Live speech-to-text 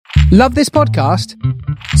Love this podcast?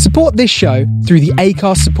 Support this show through the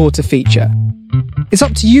Acast supporter feature. It's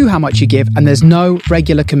up to you how much you give, and there's no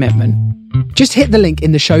regular commitment. Just hit the link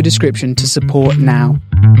in the show description to support now.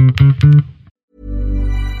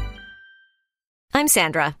 I'm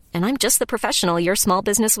Sandra, and I'm just the professional your small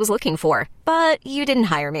business was looking for. But you didn't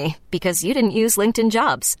hire me because you didn't use LinkedIn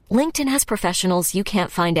Jobs. LinkedIn has professionals you can't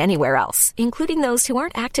find anywhere else, including those who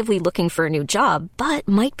aren't actively looking for a new job, but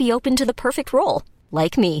might be open to the perfect role,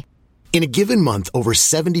 like me. In a given month, over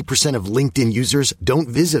 70% of LinkedIn users don't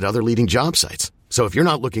visit other leading job sites. So if you're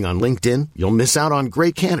not looking on LinkedIn, you'll miss out on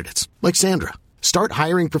great candidates like Sandra. Start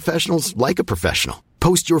hiring professionals like a professional.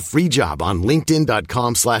 Post your free job on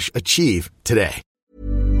linkedin.com/achieve today.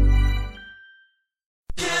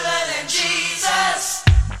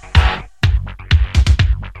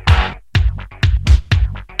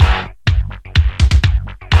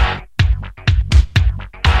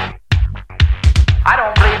 I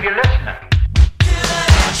don't believe you're listening.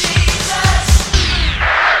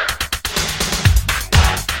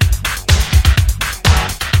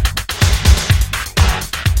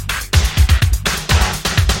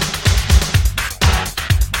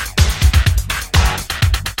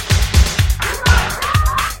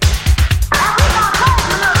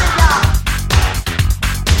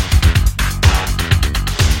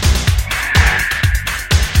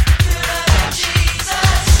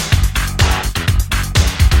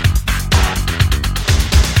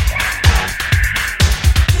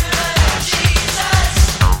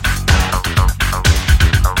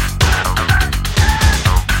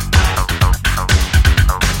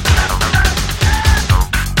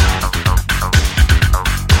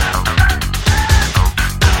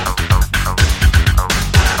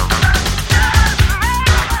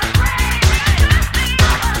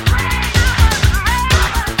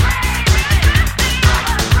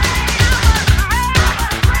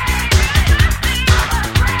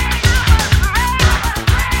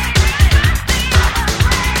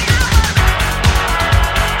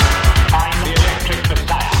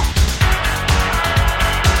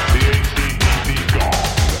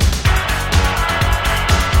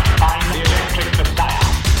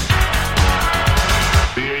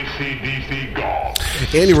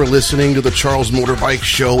 And you were listening to the Charles Motorbike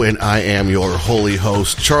Show, and I am your holy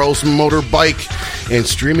host, Charles Motorbike, and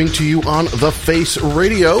streaming to you on The Face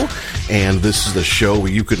Radio. And this is the show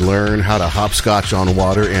where you can learn how to hopscotch on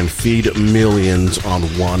water and feed millions on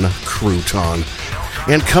one crouton.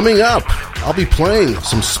 And coming up, I'll be playing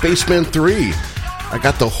some Spaceman 3. I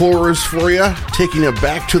got the horrors for you, taking it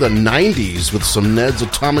back to the 90s with some Ned's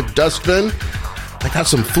Atomic Dustbin. I got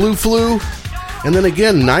some Flu, and then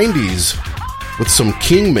again, 90s. With some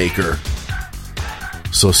Kingmaker.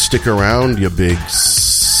 So stick around, you big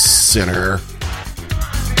sinner. Come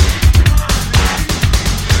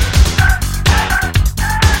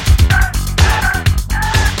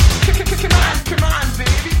on,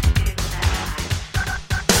 baby.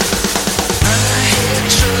 I had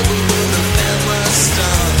trouble when I found my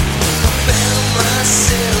star. I found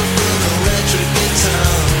myself with an electric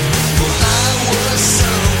guitar. Well, I was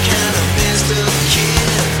some kind of messed up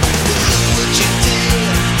kid. Look what you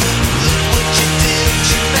did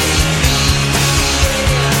to make me.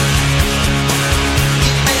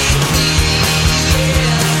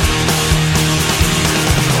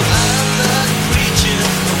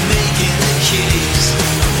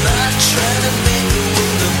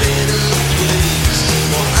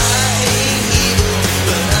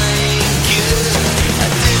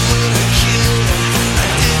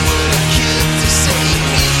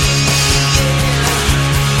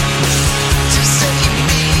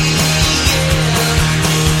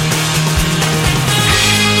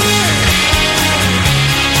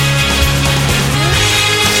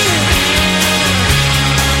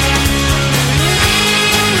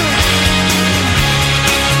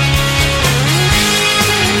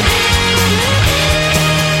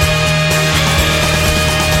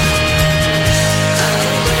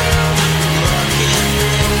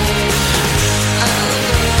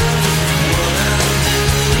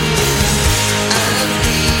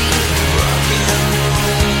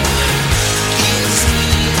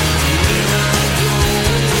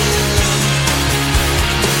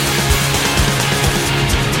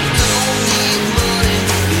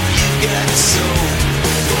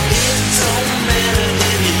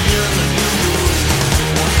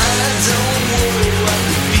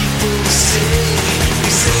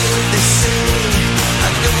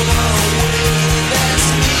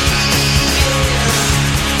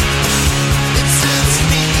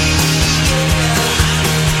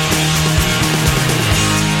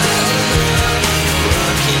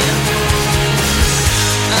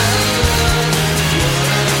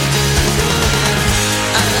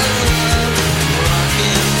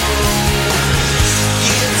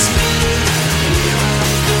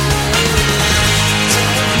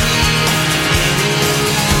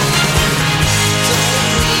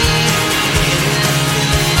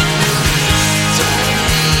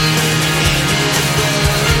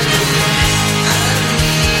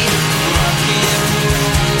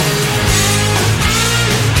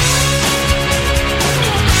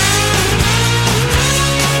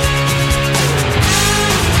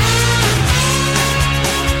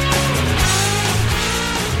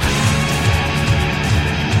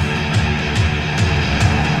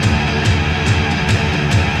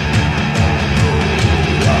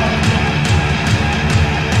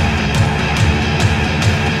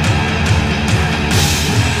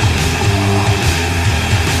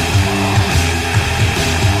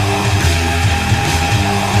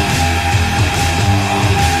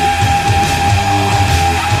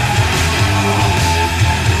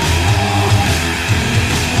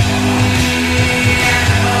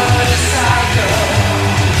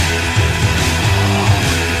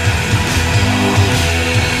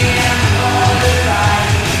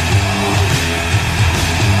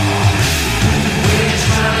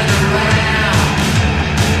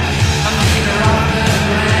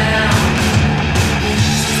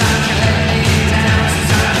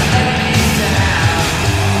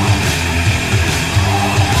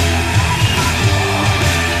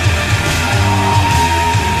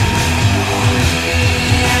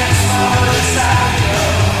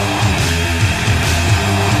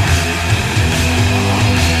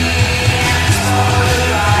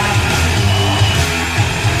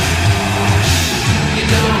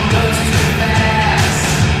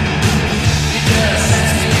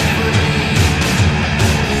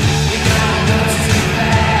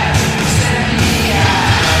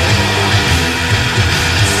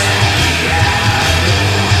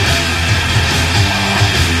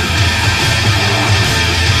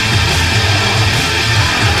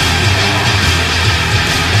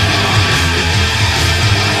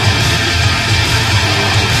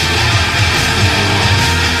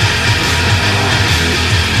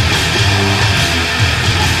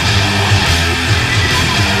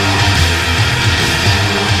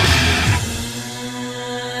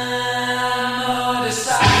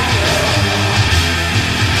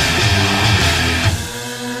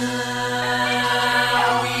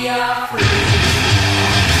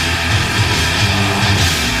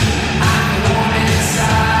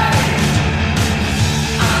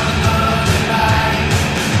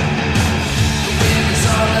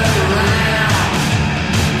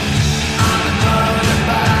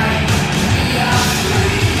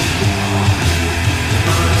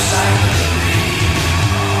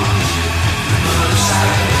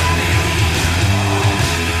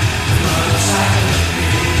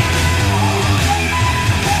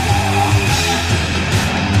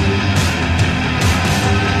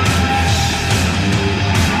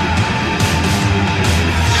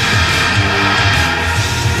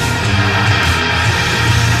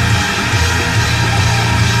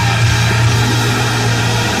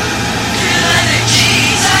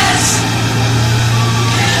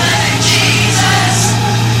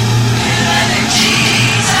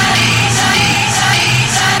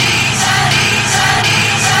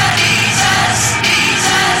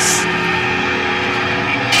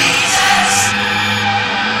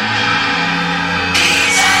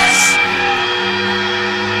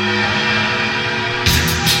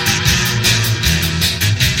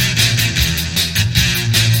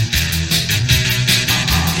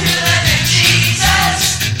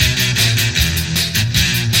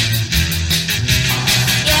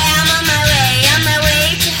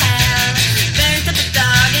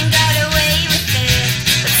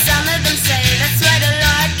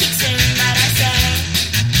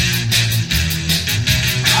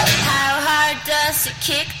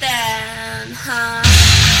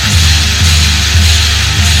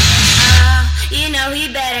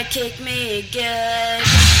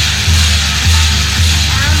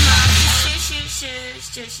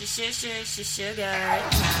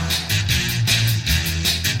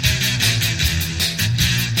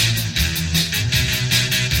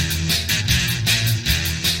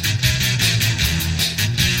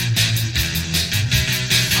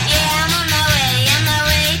 I'm on my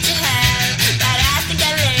way to hell, but I think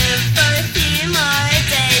I live for a few more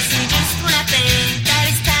days. And just when I think that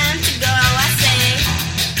it's time to go, I say,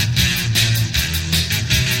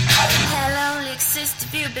 hell only exists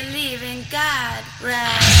if you believe in God,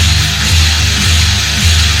 right?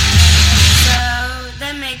 So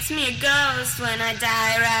that makes me a ghost when I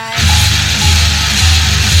die, right?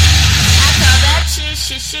 I call that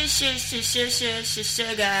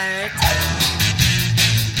sugar.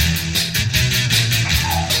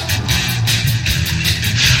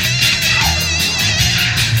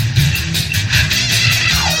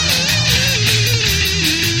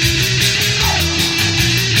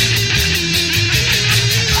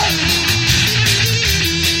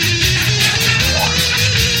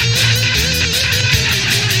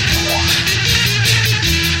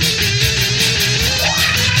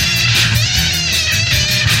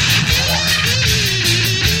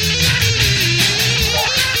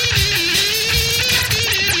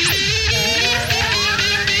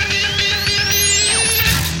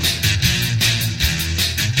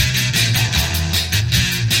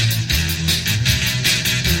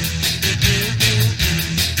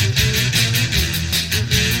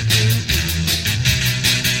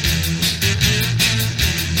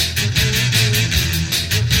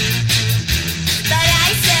 But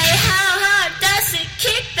I say, how hard does it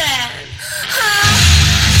kick then? Huh?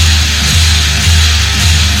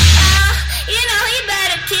 You know he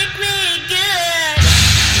better kick me good.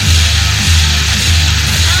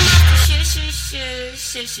 I'm off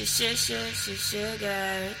to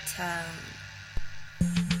sugar town.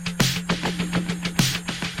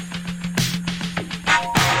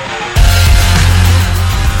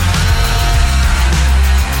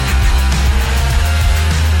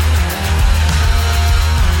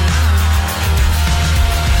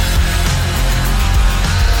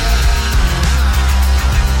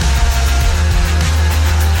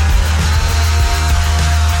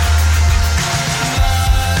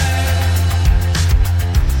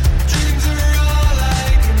 Dreams are all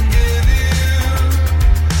I can give you.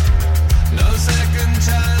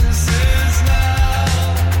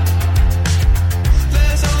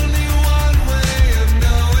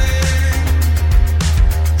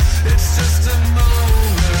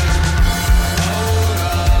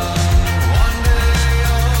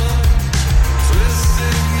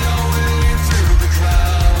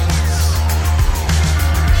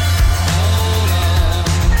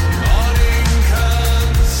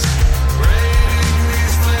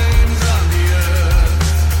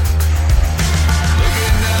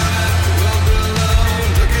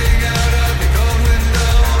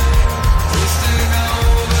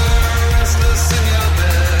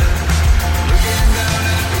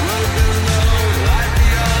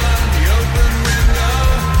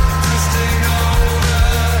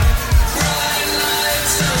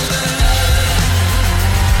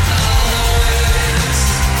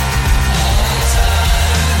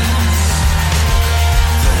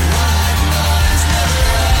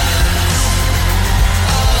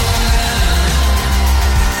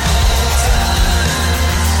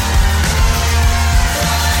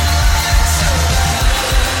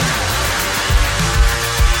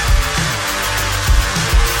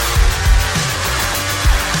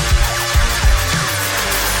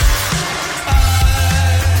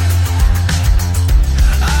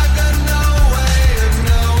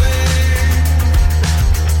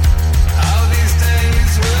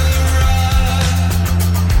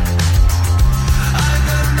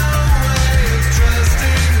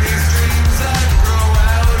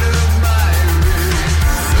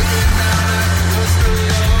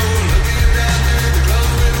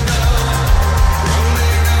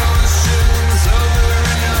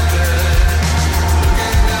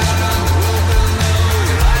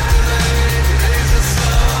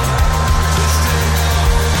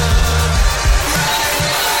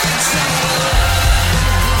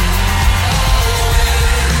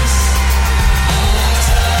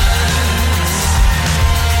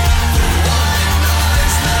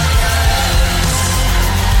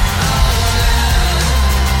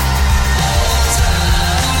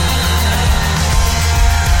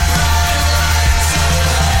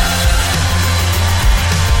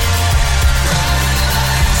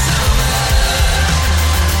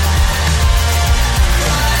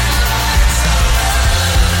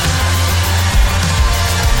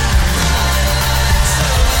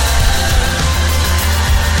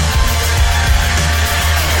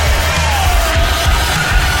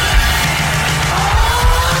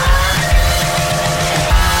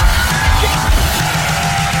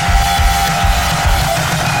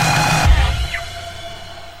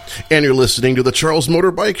 And you're listening to the Charles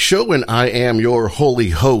Motorbike Show, and I am your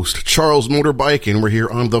holy host, Charles Motorbike, and we're here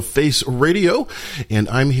on the Face Radio, and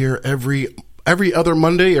I'm here every other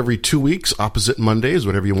Monday, every 2 weeks, opposite Mondays,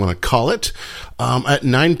 whatever you want to call it, at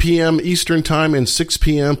 9 p.m. Eastern Time and 6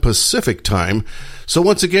 p.m. Pacific Time. So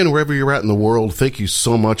once again, wherever you're at in the world, thank you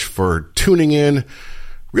so much for tuning in.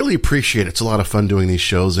 Really appreciate it. It's a lot of fun doing these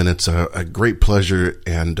shows, and it's a great pleasure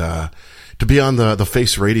and to be on the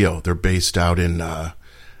Face Radio. They're based out in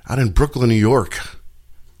Brooklyn, New York.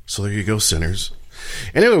 So there you go, sinners.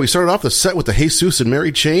 Anyway, we started off the set with the Jesus and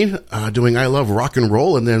Mary Chain doing I Love Rock and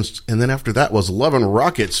Roll, and then after that was Love and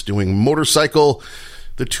Rockets doing Motorcycle,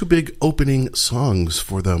 the two big opening songs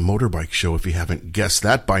for the Motorbike Show, if you haven't guessed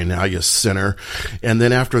that by now, you sinner. And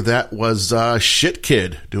then after that was Shit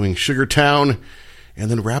Kid doing Sugartown, and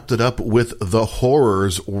then wrapped it up with The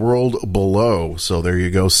Horrors, World Below. So there you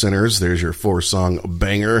go, sinners. There's your 4-song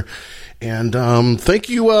banger. And thank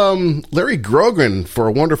you, Larry Grogan, for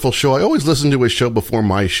a wonderful show. I always listen to his show before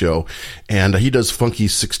my show, and he does Funky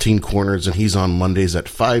 16 Corners, and he's on Mondays at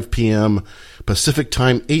 5 p.m. Pacific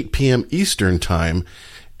Time, 8 p.m. Eastern Time.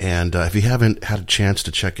 And if you haven't had a chance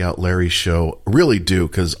to check out Larry's show, really do,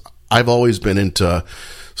 because I've always been into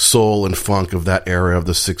soul and funk of that era of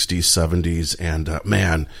the 60s, 70s, and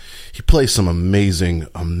man, he plays some amazing,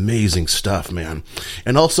 amazing stuff, man.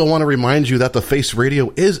 And also want to remind you that the Face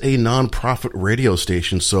Radio is a non-profit radio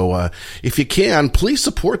station. So if you can, please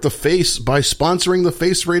support the Face by sponsoring the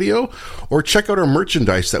Face Radio, or check out our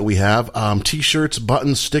merchandise that we have. T-shirts,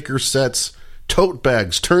 buttons, sticker sets, tote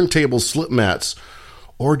bags, turntables, slip mats,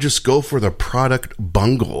 or just go for the product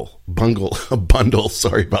bundle.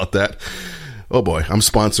 Sorry about that. Oh boy, I'm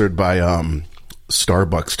sponsored by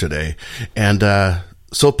Starbucks today. And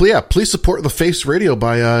so please support the Face Radio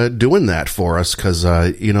by doing that for us, because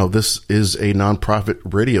this is a nonprofit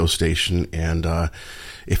radio station, and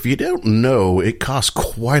if you don't know, it costs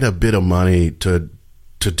quite a bit of money to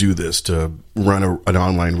do this, to run an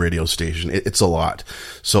online radio station. It's a lot.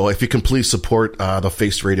 So if you can please support the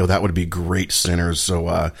Face Radio, that would be great, sinners.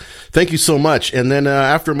 So thank you so much. And then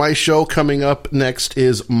after my show, coming up next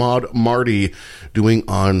is Mod Marty doing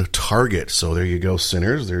On Target. So there you go,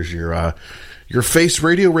 sinners. There's your Face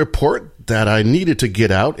Radio report that I needed to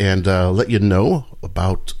get out and let you know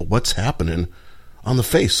about what's happening on the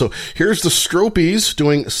Face. So here's the Stropies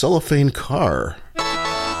doing Cellophane Car.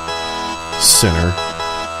 Sinner. Cellophane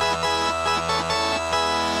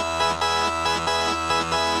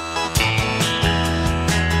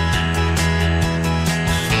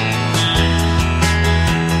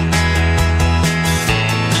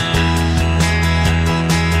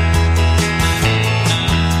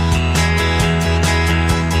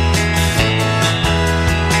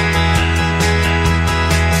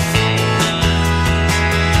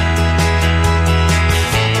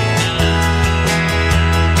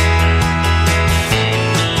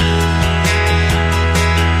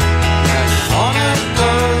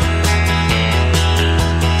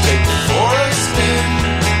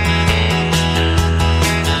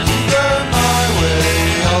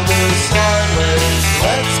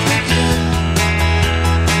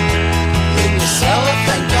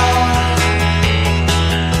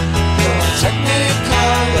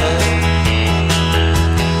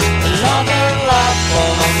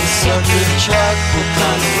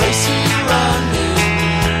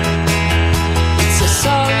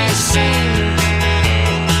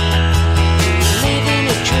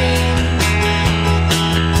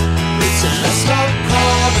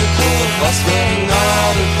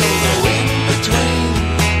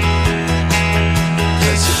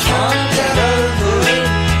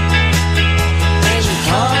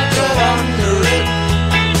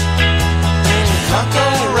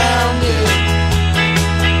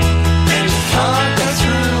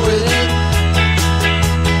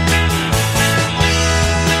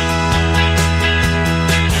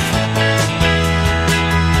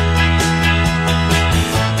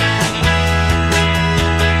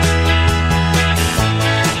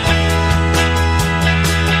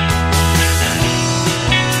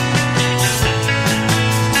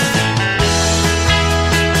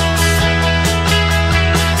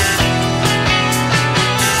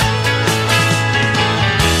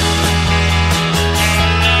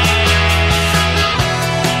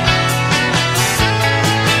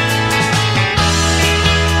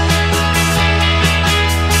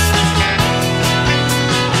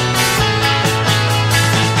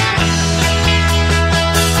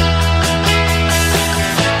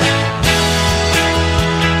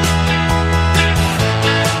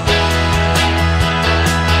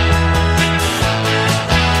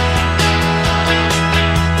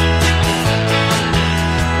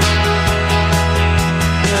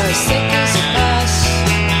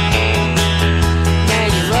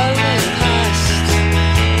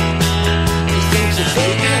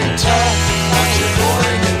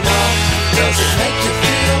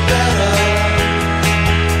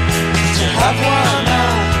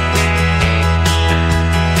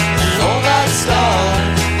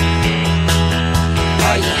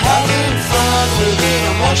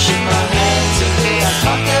washing my hands today. I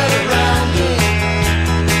can't get around it,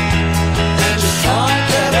 and you can't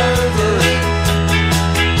get over it,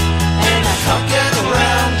 and I can't get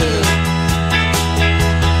around it,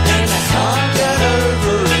 and I can't get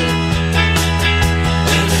over it,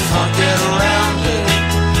 and I can't get around it.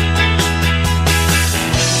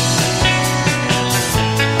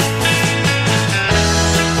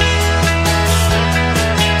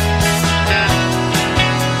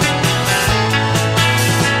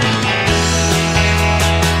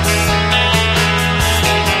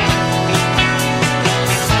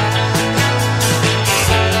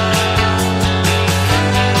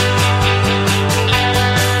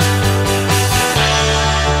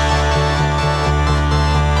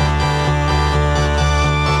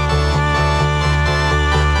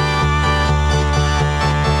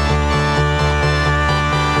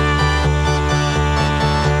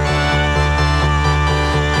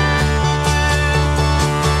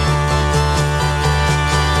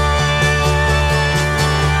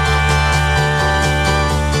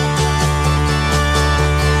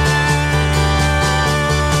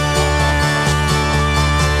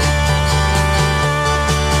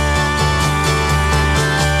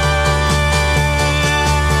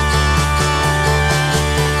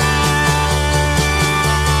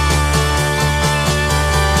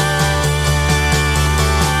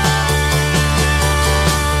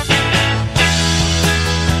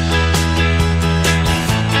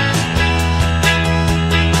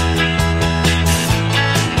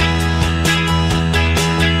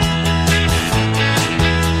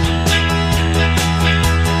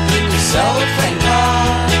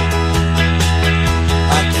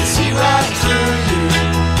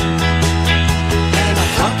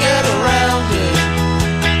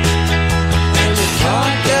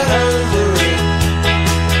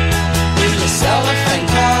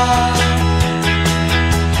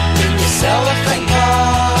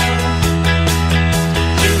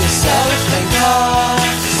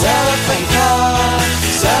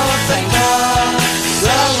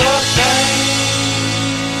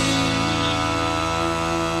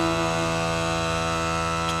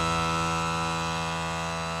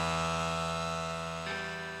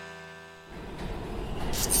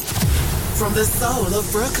 From the soul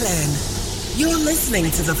of Brooklyn, you're listening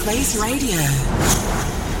to The Face Radio.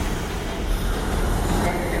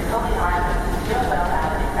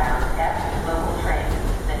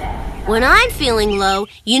 When I'm feeling low,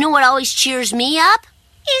 you know what always cheers me up?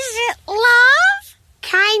 Is it love?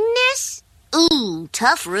 Kindness? Ooh,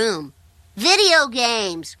 tough room. Video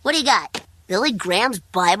games. What do you got? Billy Graham's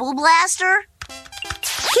Bible Blaster?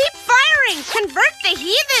 Keep firing! Convert the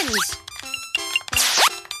heathens!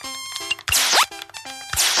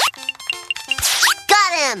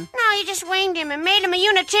 Got him! No, you just winged him and made him a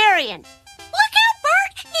Unitarian. Look out,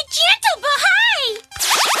 Bert! The gentle Baha'i!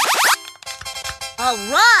 All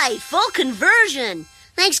right, full conversion.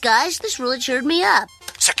 Thanks, guys. This really cheered me up.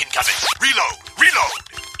 Second coming. Reload.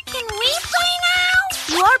 Can we play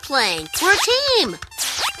now? You are playing. We're a team.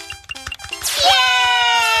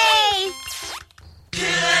 Yay! Good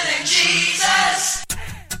than Jesus.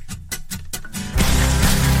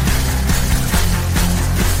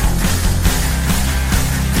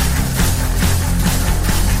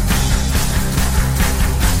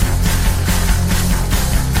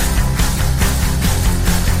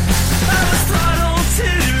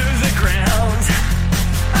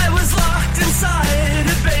 Inside a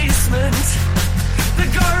basement, the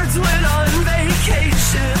guards went on vacation.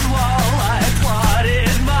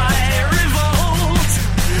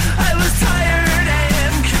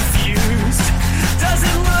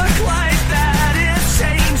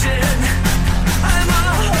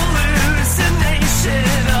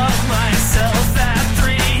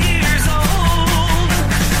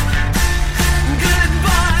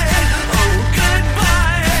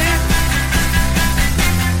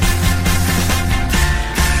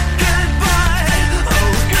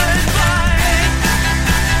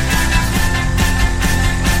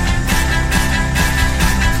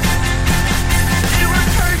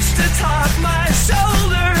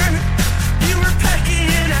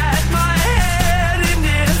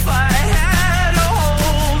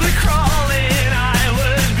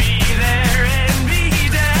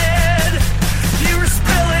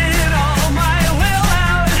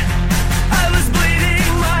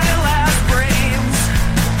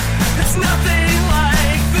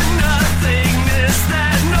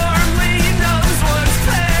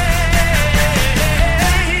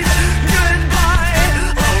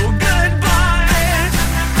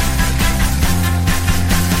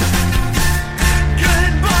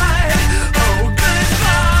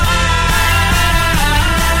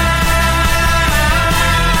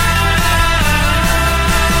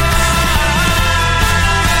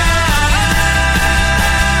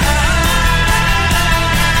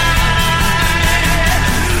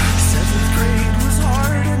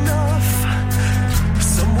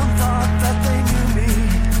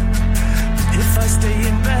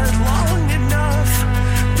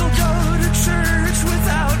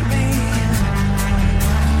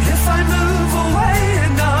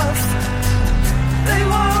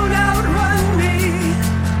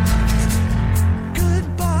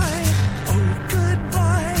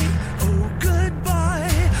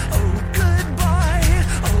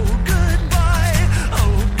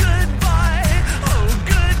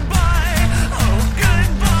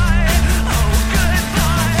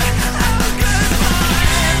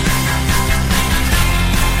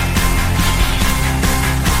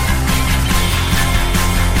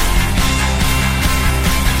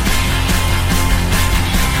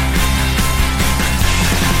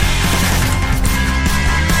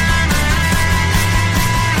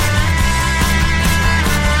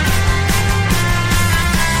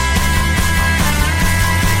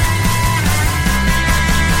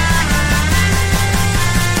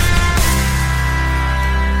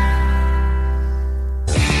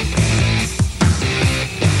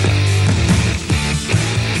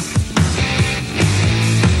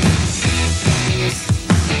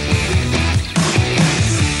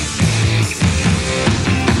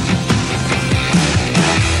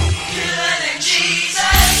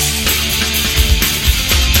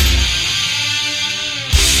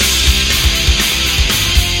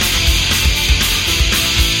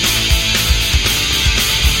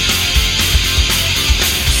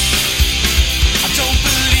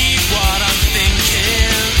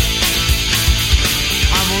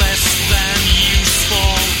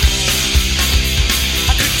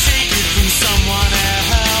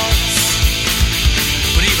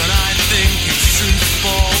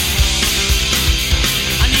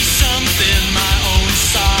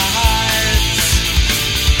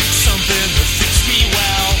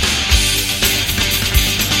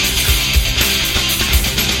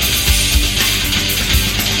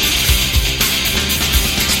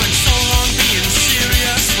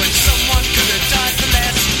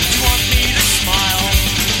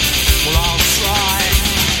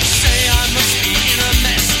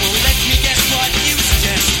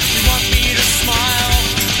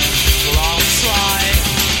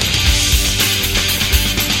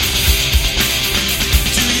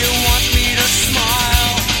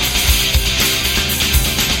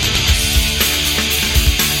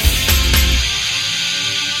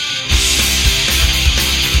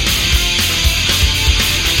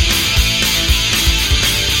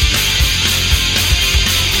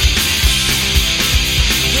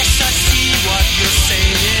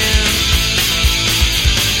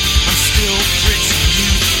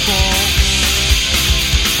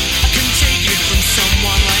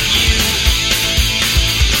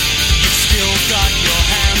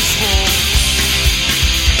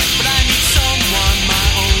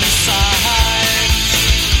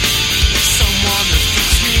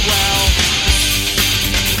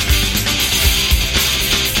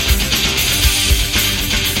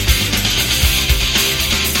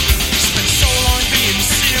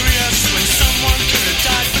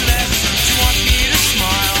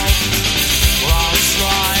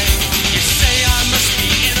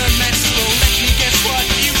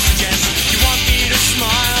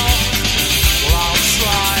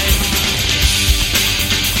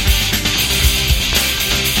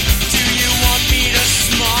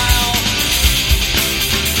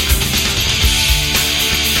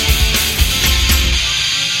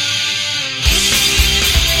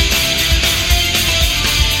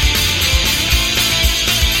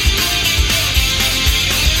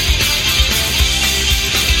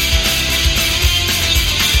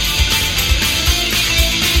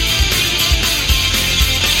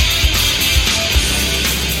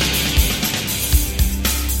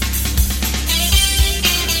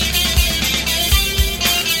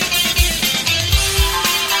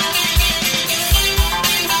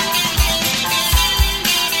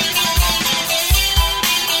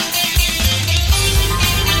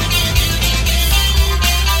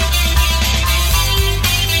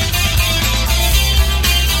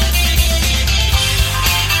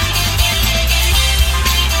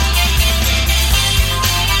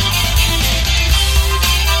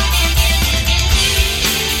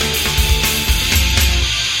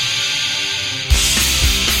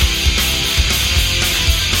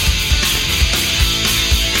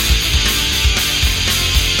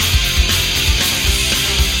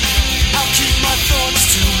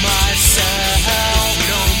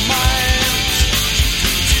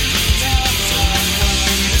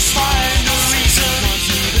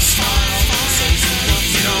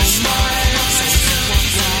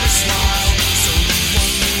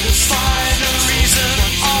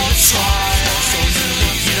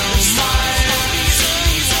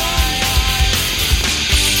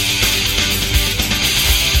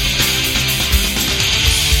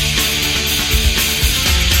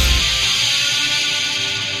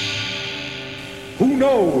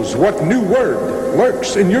 knows what new word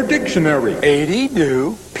lurks in your dictionary? 80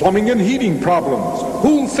 do. Plumbing and heating problems.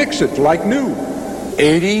 Who'll fix it like new?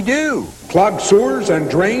 80 do. Clogged sewers and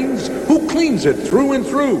drains. Who cleans it through and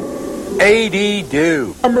through? 80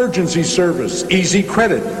 do. Emergency service. Easy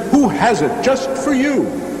credit. Who has it just for you?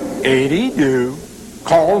 80 do.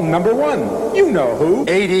 Call number 1. You know who.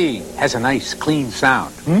 80 has a nice clean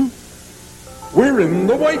sound. We're in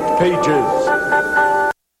the white pages.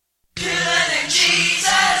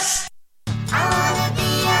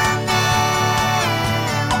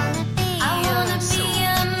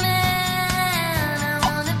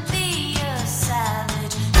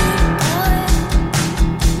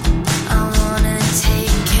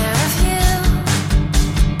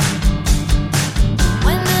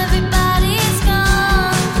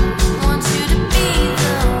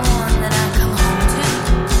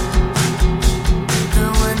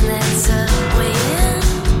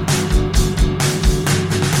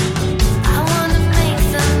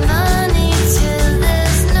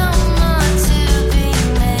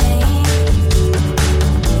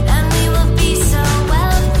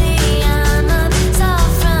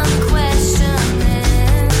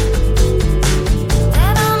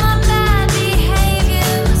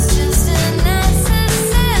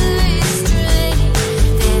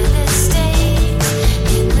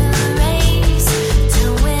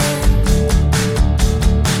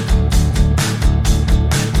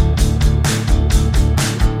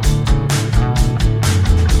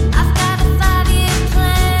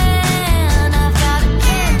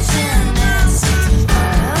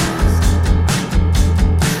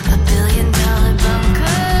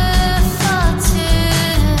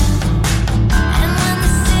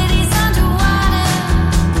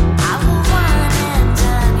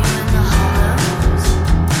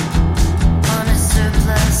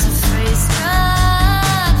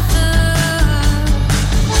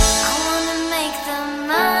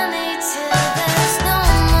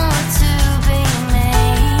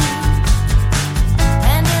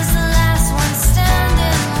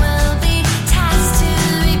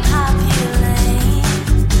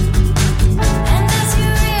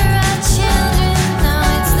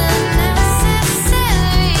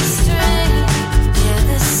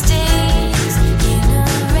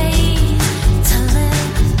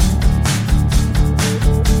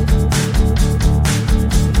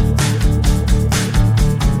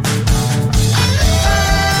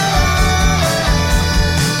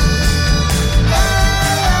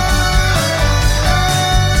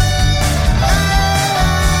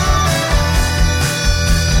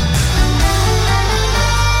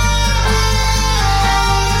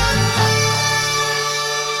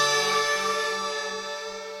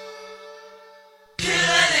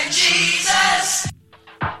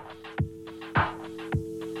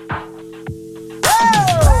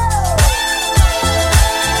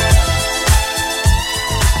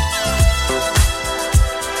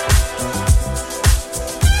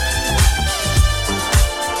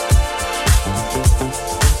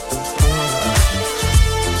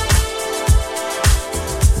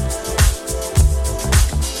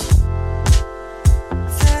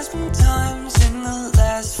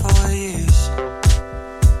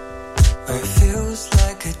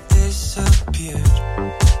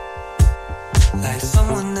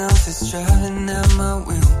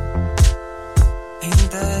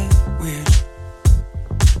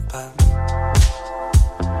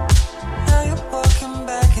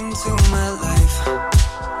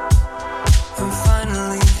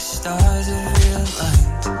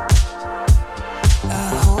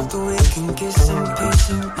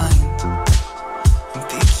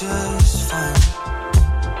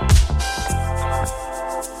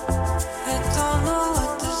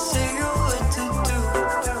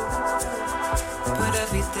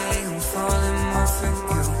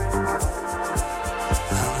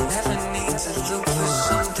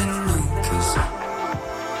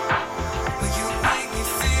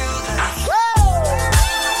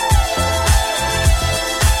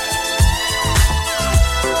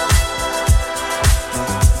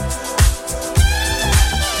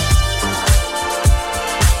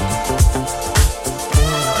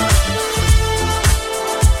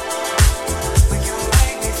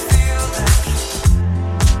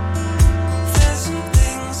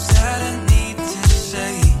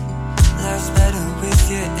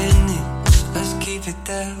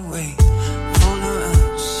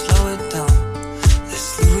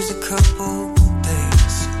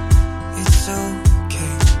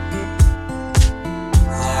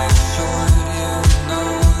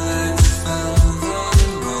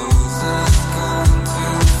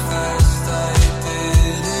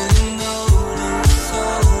 So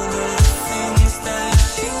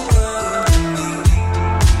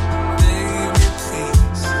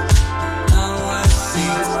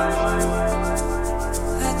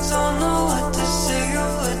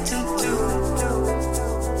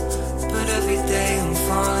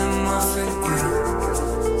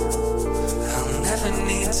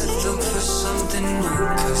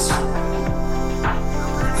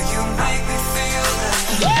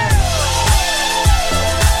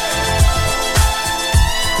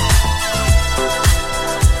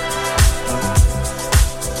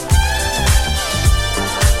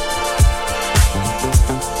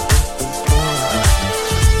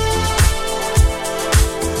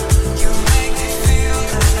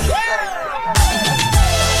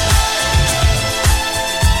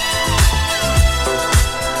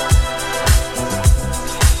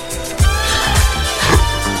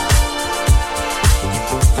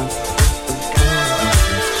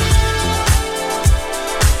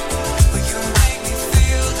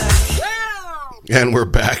And we're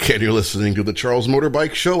back, and you're listening to the Charles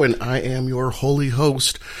Motorbike Show, and I am your holy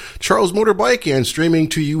host, Charles Motorbike, and streaming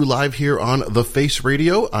to you live here on The Face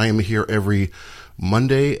Radio. I am here every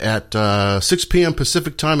Monday at 6 p.m.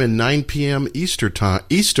 Pacific Time and 9 p.m. Eastern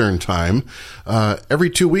Time. Every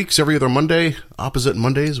 2 weeks, every other Monday, opposite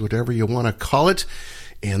Mondays, whatever you want to call it.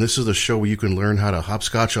 And this is the show where you can learn how to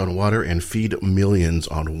hopscotch on water and feed millions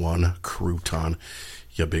on one crouton.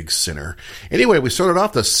 You big sinner. Anyway, we started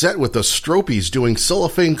off the set with the Stropies doing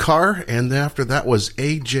Cellophane Car, and then after that was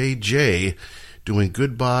AJJ doing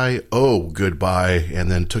Goodbye, Oh Goodbye,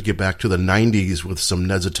 and then took you back to the 90s with some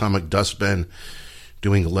Ned's Atomic Dustbin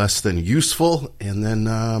doing Less Than Useful, and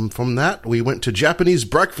then from that we went to Japanese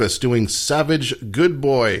Breakfast doing Savage Good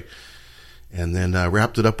Boy, and then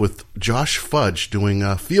wrapped it up with Josh Fudge doing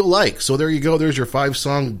Feel Like. So there you go, there's your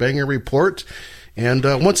 5-song banger report. And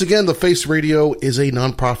once again, The Face Radio is a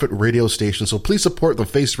nonprofit radio station, so please support The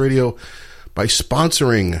Face Radio by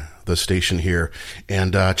sponsoring the station here.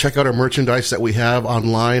 And check out our merchandise that we have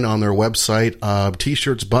online on their website.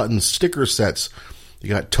 T-shirts, buttons, sticker sets. You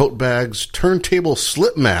got tote bags, turntable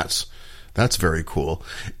slip mats. That's very cool.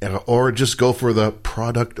 Or just go for the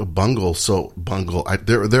product bundle. So bungle.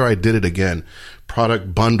 There I did it again.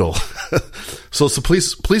 Product bundle. So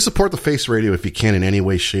please support The Face Radio if you can in any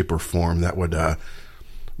way, shape, or form. That would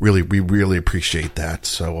we really appreciate that.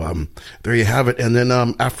 So there you have it. And then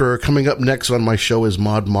after coming up next on my show is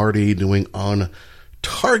Maud Marty doing On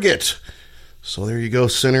Target. So there you go,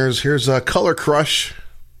 sinners. Here's a Color Crush.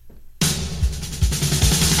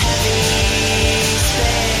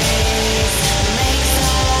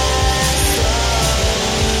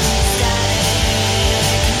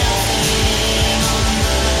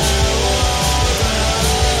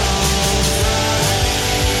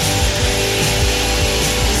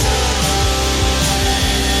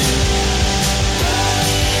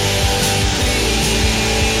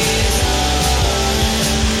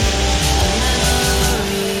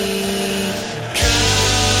 Try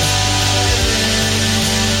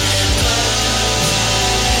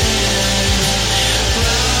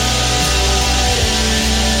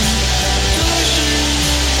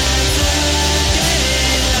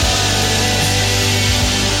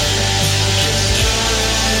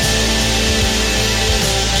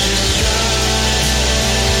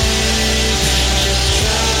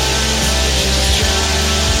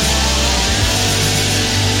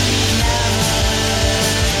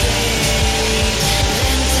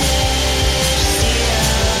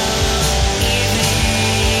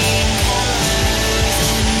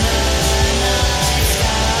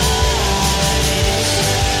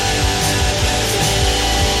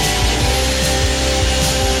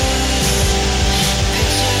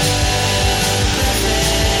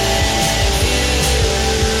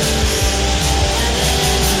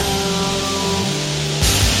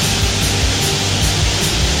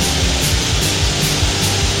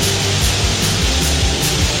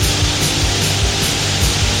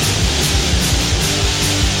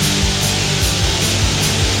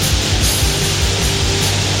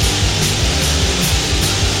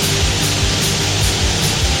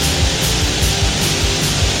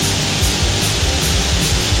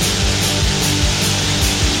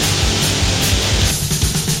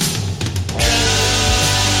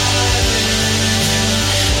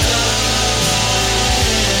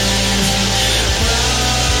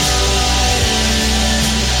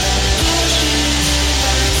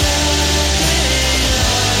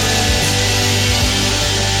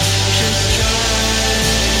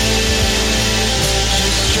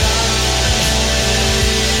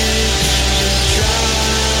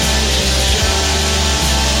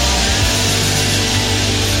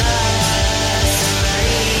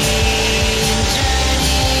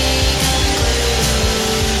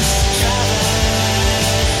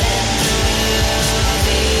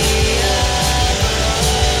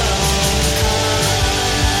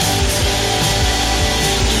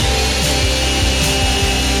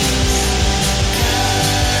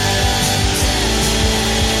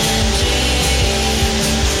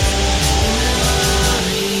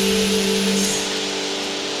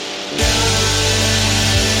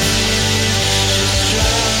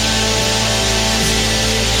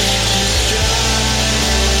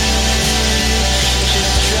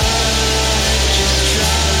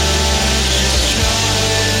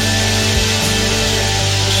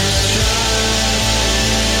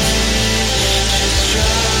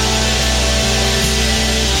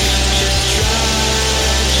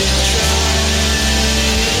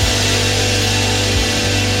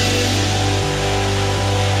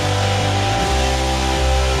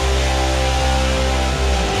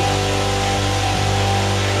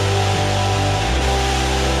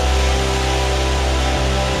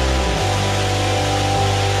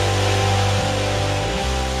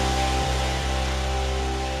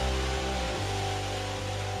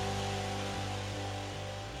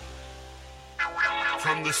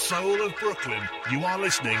From the soul of Brooklyn, you are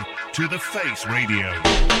listening to The Face Radio.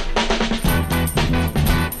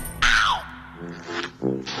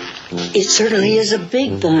 It certainly is a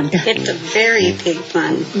big bun. It's a very big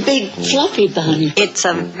bun. Big fluffy bun. It's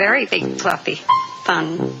a very big fluffy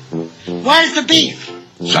bun. Where's the beef?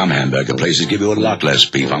 Some hamburger places give you a lot less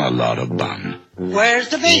beef on a lot of bun. Where's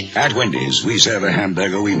the beef? At Wendy's, we serve a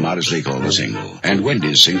hamburger we modestly call a single. And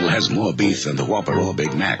Wendy's single has more beef than the Whopper or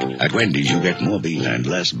Big Mac. At Wendy's, you get more beef and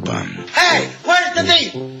less bun. Hey, where's the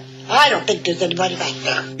beef? I don't think there's anybody back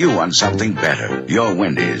there. You want something better. You're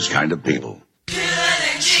Wendy's kind of people.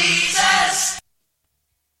 Jesus!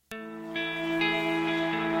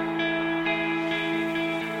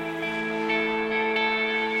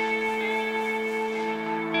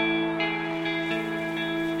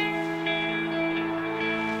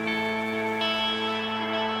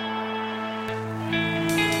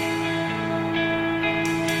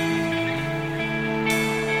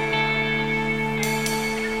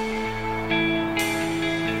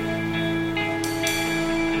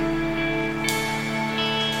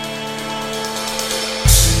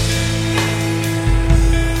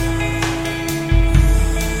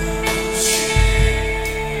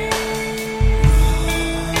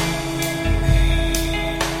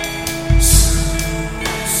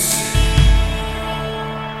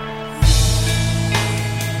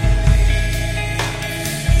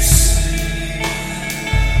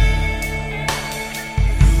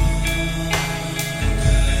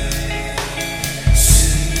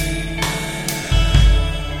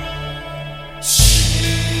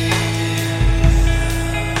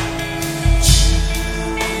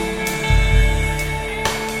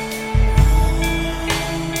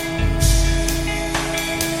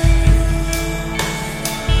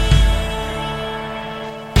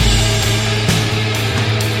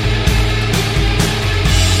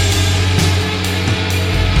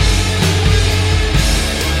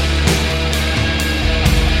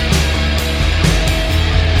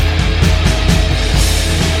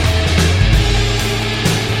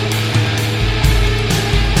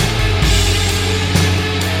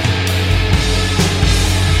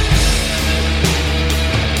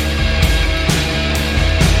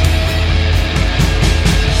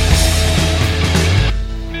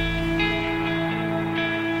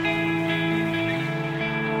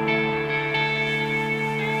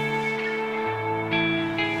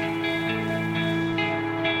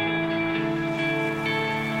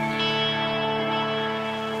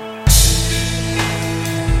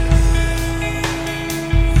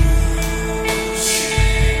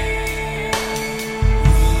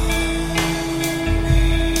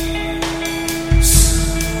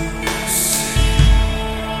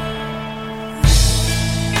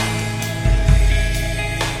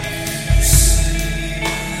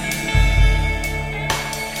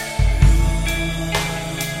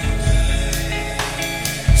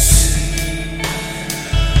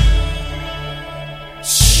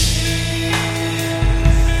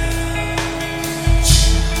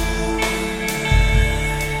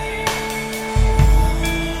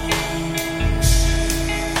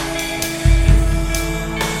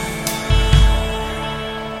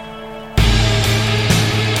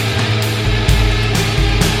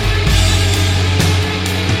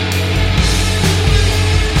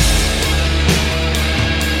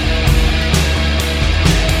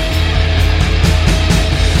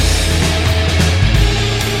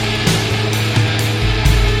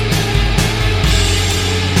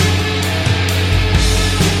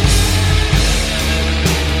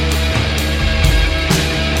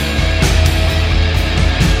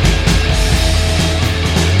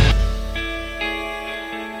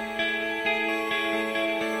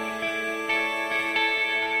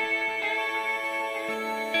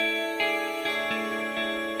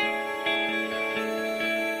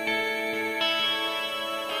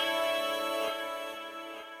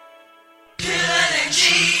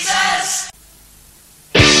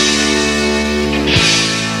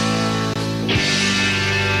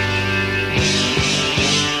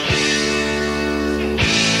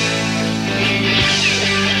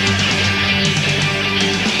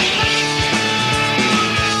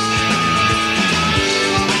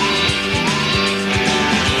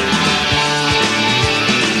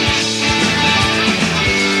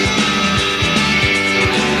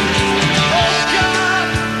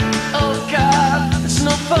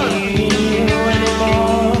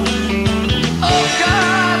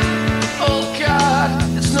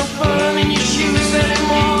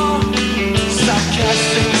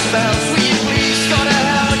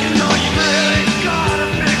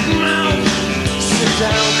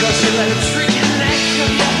 Cause you let him shrink your neck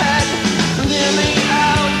of your head. And hear me out.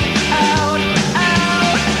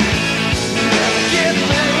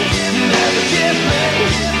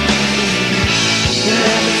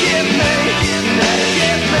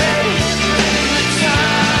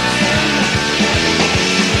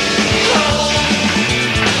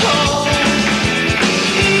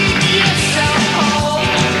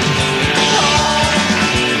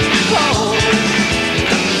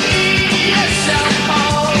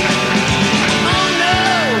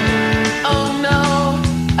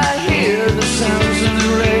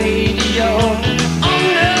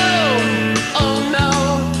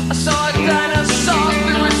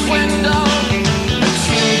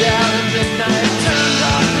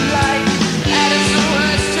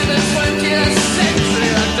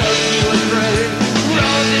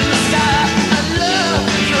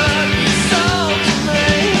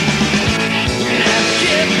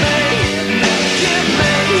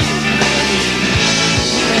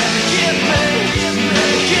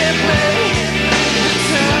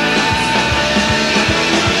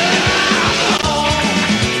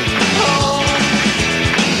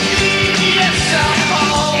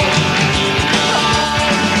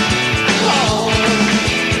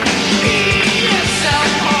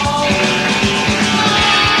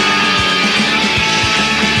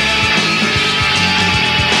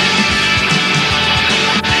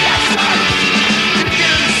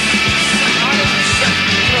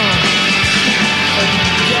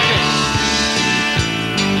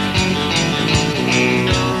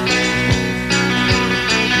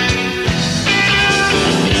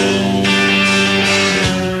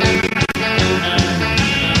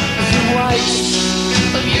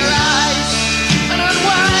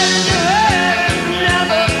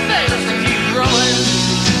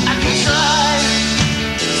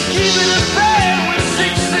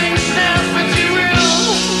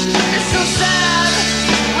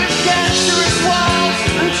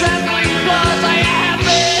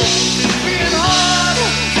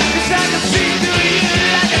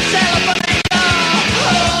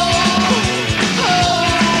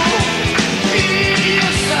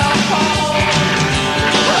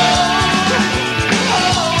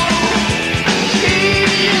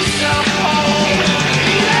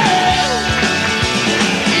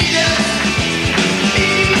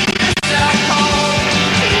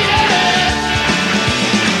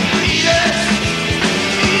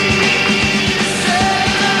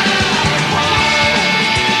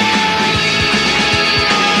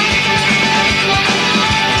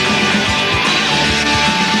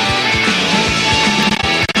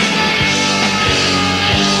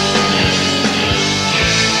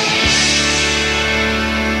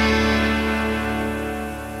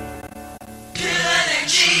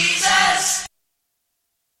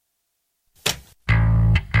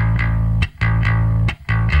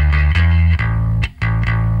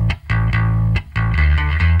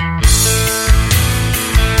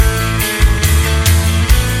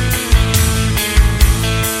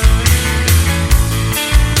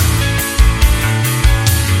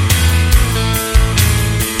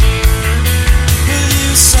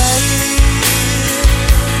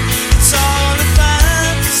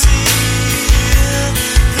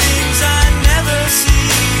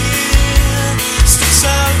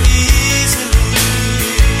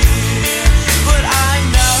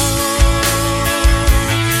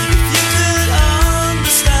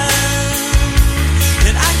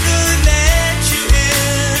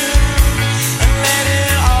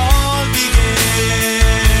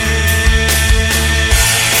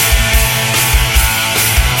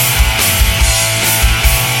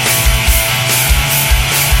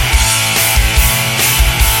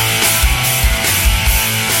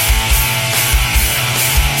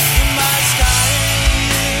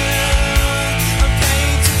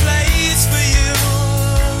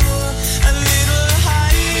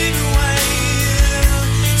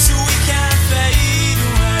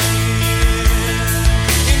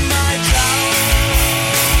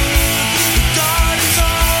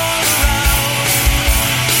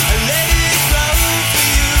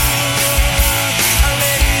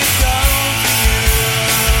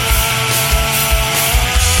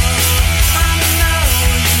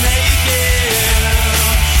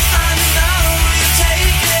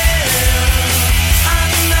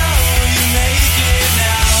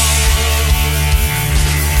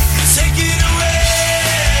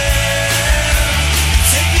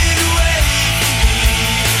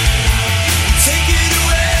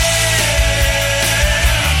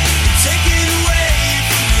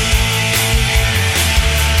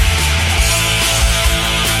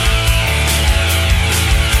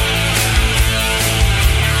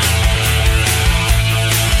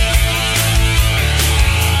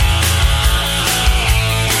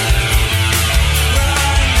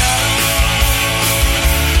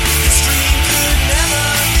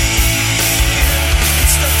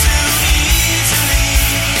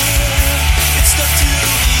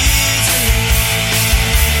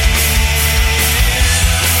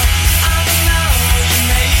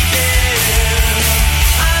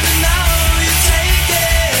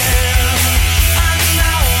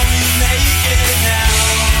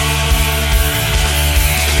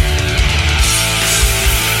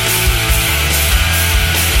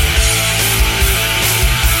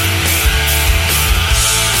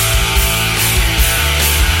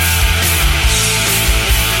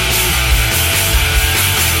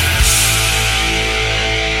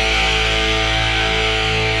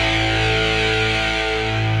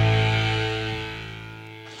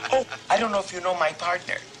 if you know my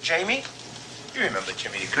partner, Jamie. You remember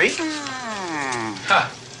Jimmy Creek?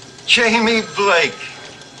 Jamie Blake.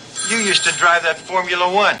 You used to drive that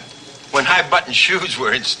Formula One when high-button shoes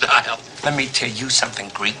were in style. Let me tell you something,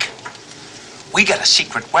 Greek. We got a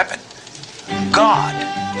secret weapon. God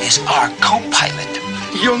is our co-pilot.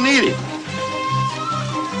 You'll need it.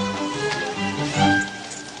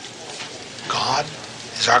 God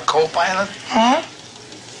is our co-pilot? Huh?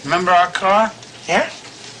 Remember our car? Yeah?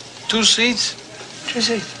 2 seats? 2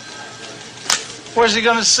 seats. Where's he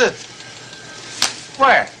gonna sit?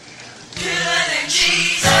 Where?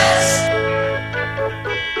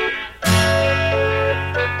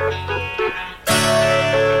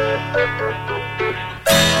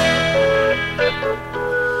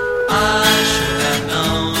 I should have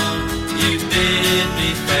known you bid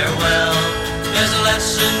me farewell. There's a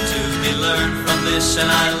lesson to be learned from this,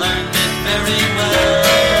 and I learned it very well.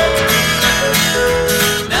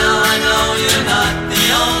 Now I know you're not the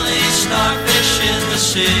only starfish in the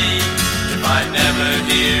sea. If I never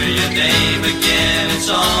hear your name again, it's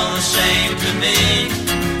all the same to me.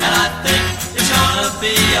 And I think it's gonna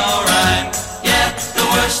be alright. Yeah, the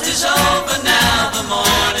worst is over now. The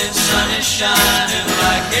morning sun is shining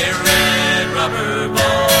like a red rubber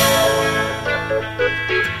ball.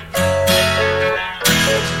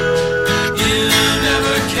 You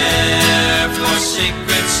never care for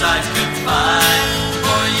secrets I confide.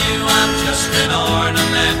 For you I'm just an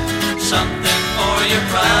ornament, something for your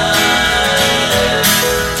pride.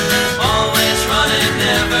 Always running,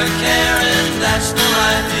 never caring, that's the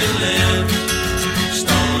life you live.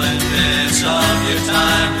 Stolen bits of your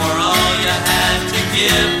time were all you had to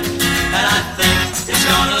give. And I think it's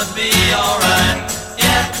gonna be alright.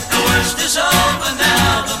 Yeah, the worst is over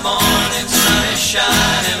now. The morning sun is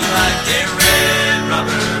shining like a red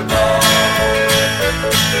rubber ball.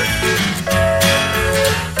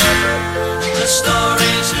 The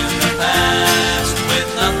stories in the past with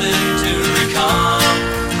nothing to recall.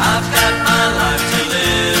 I've got my life to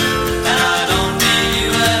live, and I don't need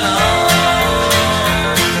you at all.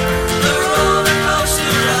 The roller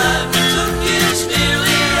coaster ride we took is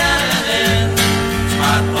nearly at an end.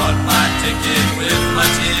 I bought my ticket with my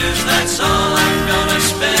tears, that's all I'm gonna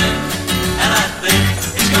spend. And I think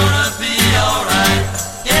it's gonna be alright.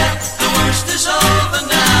 Yeah, the worst is over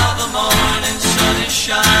now. The morning sun is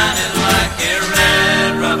shining like a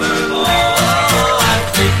red rubber ball. I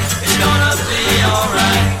think it's gonna be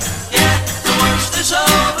alright. Yeah, the worst is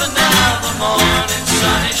over now. The morning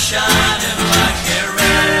sun is shining like a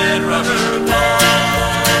red rubber ball.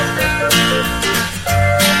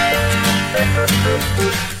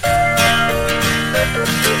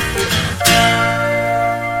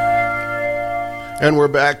 And we're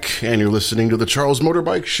back, and you're listening to the Charles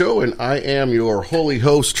Motorbike Show, and I am your holy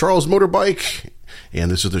host, Charles Motorbike.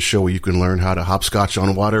 And this is the show where you can learn how to hopscotch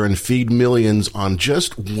on water and feed millions on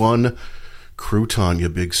just one crouton, you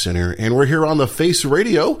big sinner. And we're here on The Face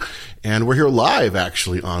Radio, and we're here live,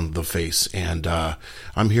 actually, on The Face. And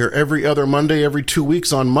I'm here every other Monday, every 2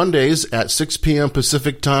 weeks on Mondays at 6 p.m.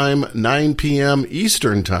 Pacific Time, 9 p.m.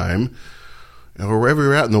 Eastern Time. Or wherever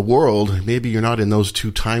you're at in the world, maybe you're not in those 2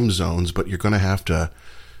 time zones, but you're going to have to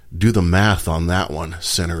do the math on that one,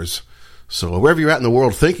 sinners. So wherever you're at in the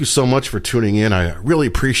world, thank you so much for tuning in. I really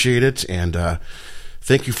appreciate it, and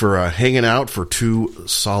thank you for hanging out for 2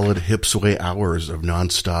 solid hip-sway hours of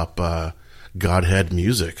nonstop Godhead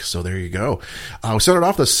music. So there you go. We started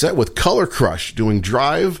off the set with Color Crush doing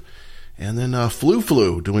Drive, and then Flu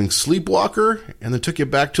Flu doing Sleepwalker, and then took you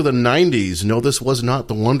back to the 90s. No, this was not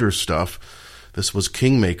the Wonder Stuff. This was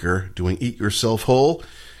Kingmaker doing Eat Yourself Whole,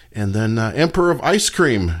 and then Emperor of Ice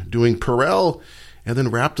Cream doing Perel, and then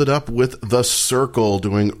wrapped it up with The Circle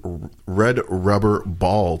doing Red Rubber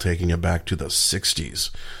Ball, taking you back to the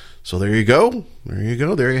 60s. So there you go. There you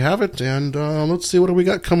go. There you have it. And let's see, what do we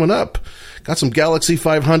got coming up? Got some Galaxy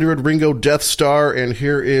 500, Ringo Death Star, and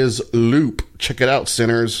here is Loop. Check it out,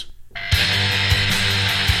 sinners.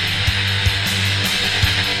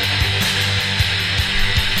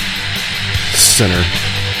 Sinner.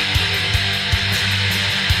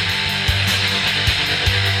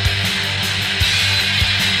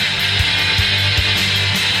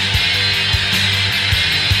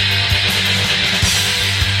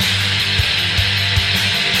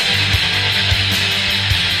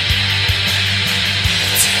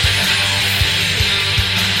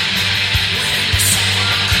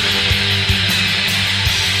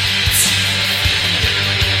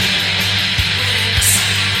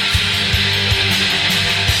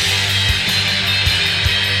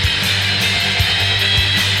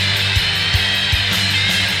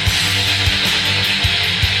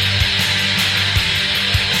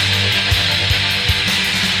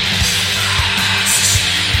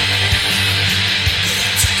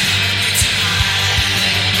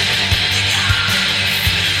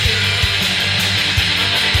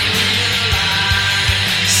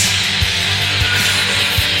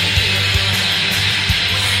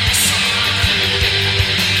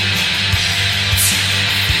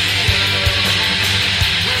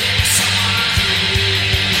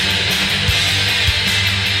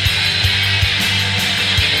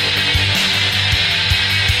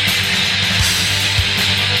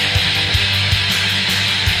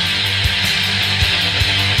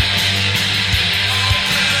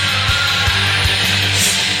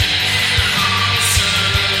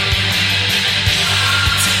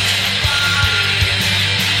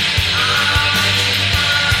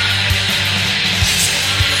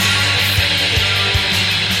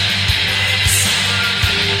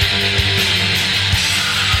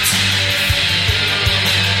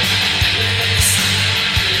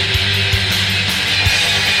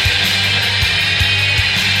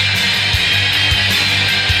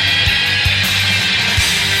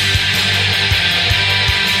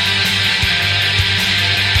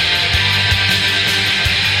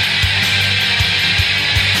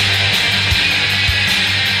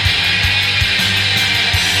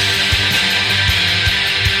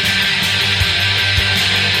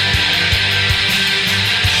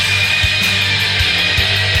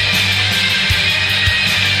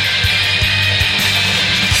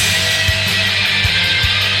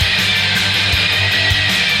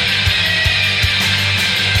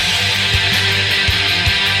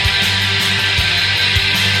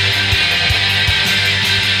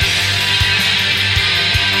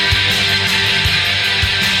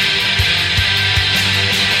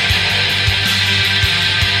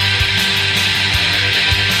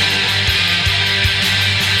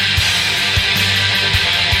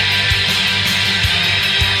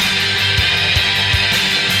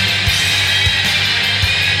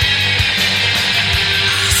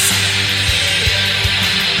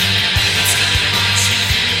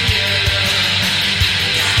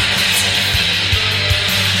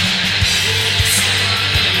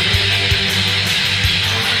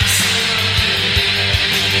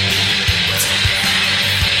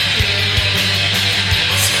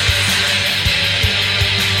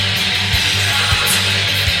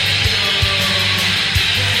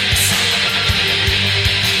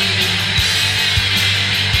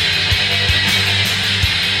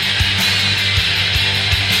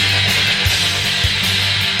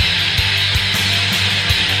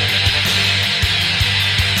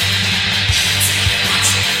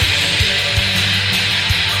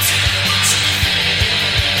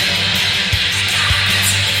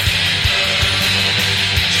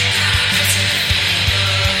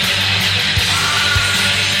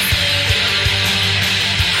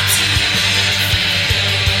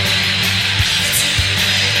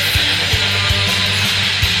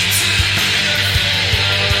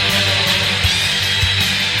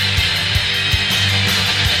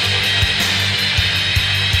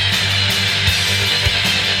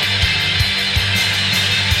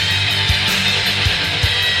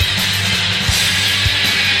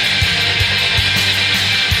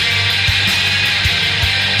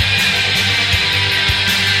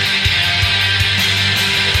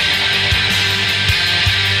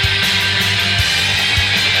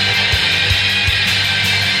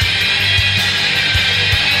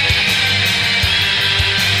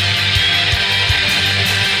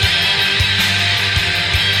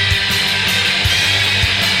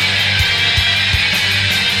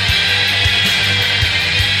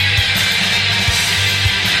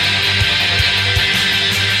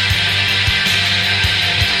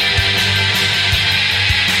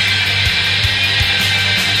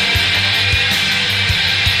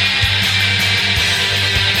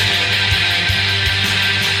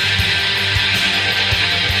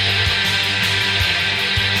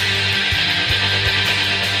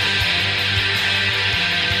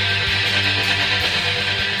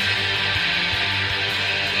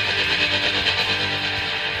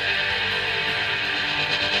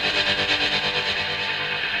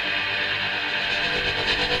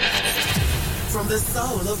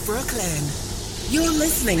 soul of Brooklyn. You're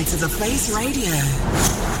listening to The Face Radio.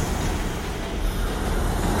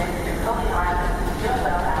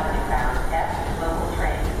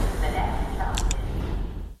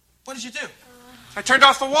 What did you do? I turned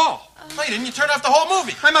off the wall. No, you didn't. You turned off the whole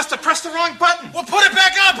movie. I must have pressed the wrong button. Well, put it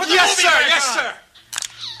back on. Put the movie back on. Yes, sir.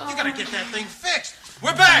 You gotta get that thing fixed.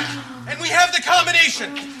 We're back, and we have the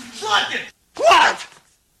combination. Plug it. What?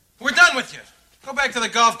 We're done with you. Go back to the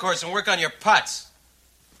golf course and work on your putts.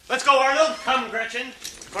 Let's go, Arnold. Come, Gretchen.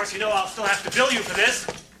 Of course, you know I'll still have to bill you for this.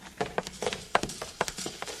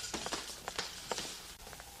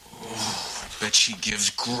 Oh, I bet she gives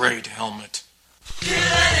great helmet.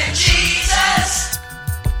 Jesus!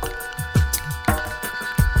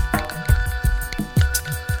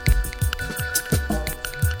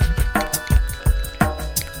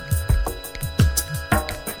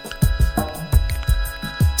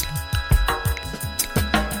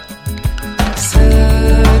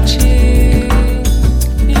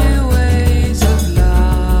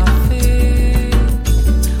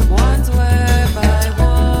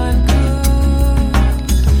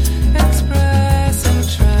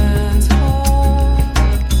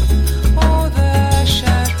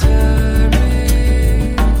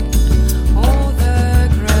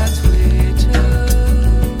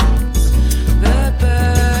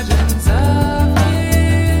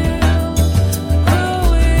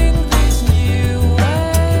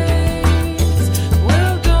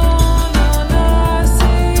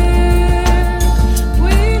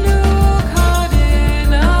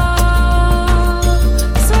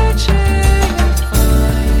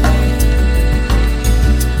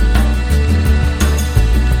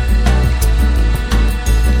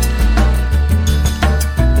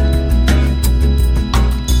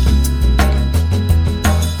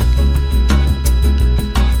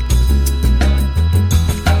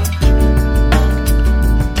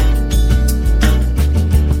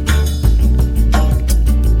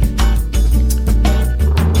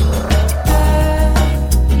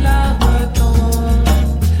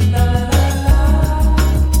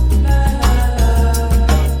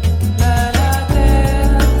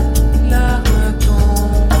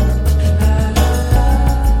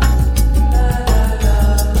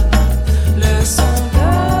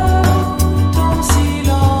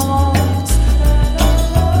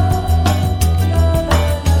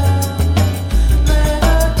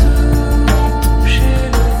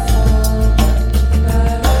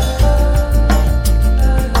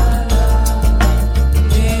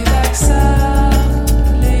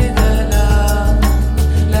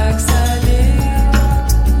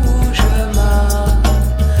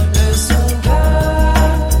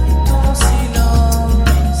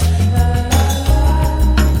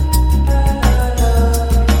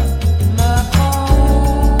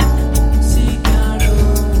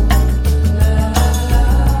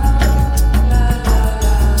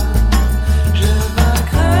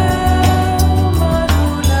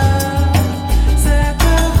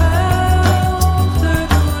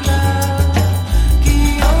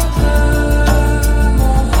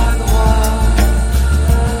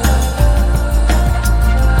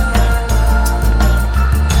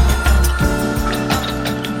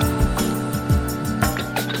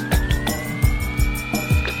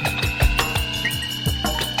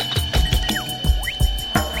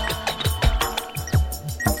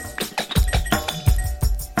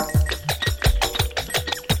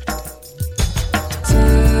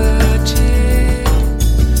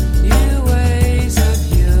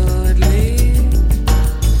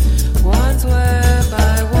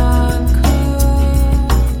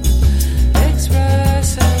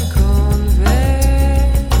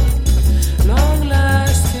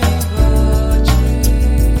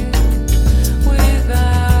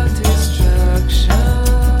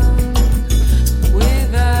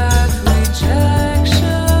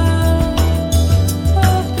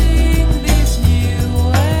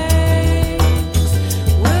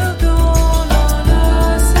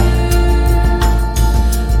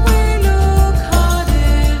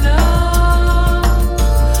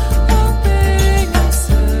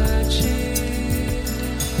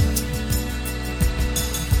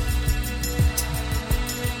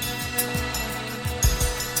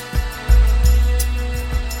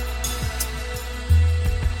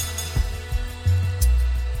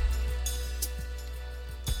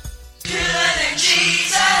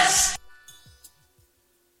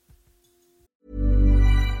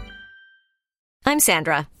 I'm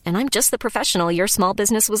Sandra, and I'm just the professional your small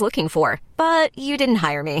business was looking for. But you didn't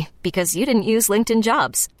hire me because you didn't use LinkedIn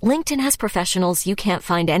Jobs. LinkedIn has professionals you can't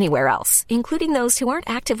find anywhere else, including those who aren't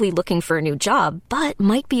actively looking for a new job, but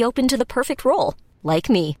might be open to the perfect role. like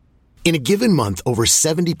me. In a given month, over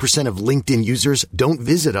 70% of LinkedIn users don't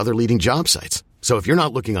visit other leading job sites. So if you're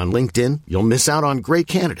not looking on LinkedIn, you'll miss out on great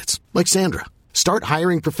candidates like Sandra. Start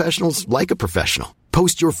hiring professionals like a professional.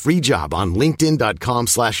 Post your free job on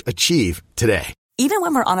linkedin.com/achieve today. Even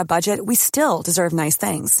when we're on a budget, we still deserve nice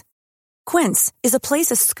things. Quince is a place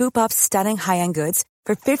to scoop up stunning high-end goods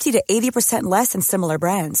for 50 to 80% less than similar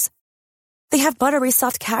brands. They have buttery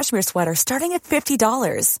soft cashmere sweaters starting at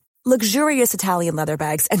 $50, luxurious Italian leather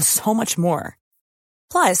bags, and so much more.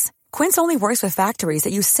 Plus, Quince only works with factories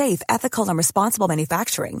that use safe, ethical, and responsible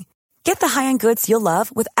manufacturing. Get the high-end goods you'll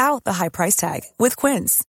love without the high price tag with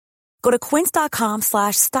Quince. Go to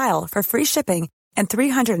quince.com/style for free shipping and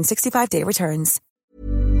 365-day returns.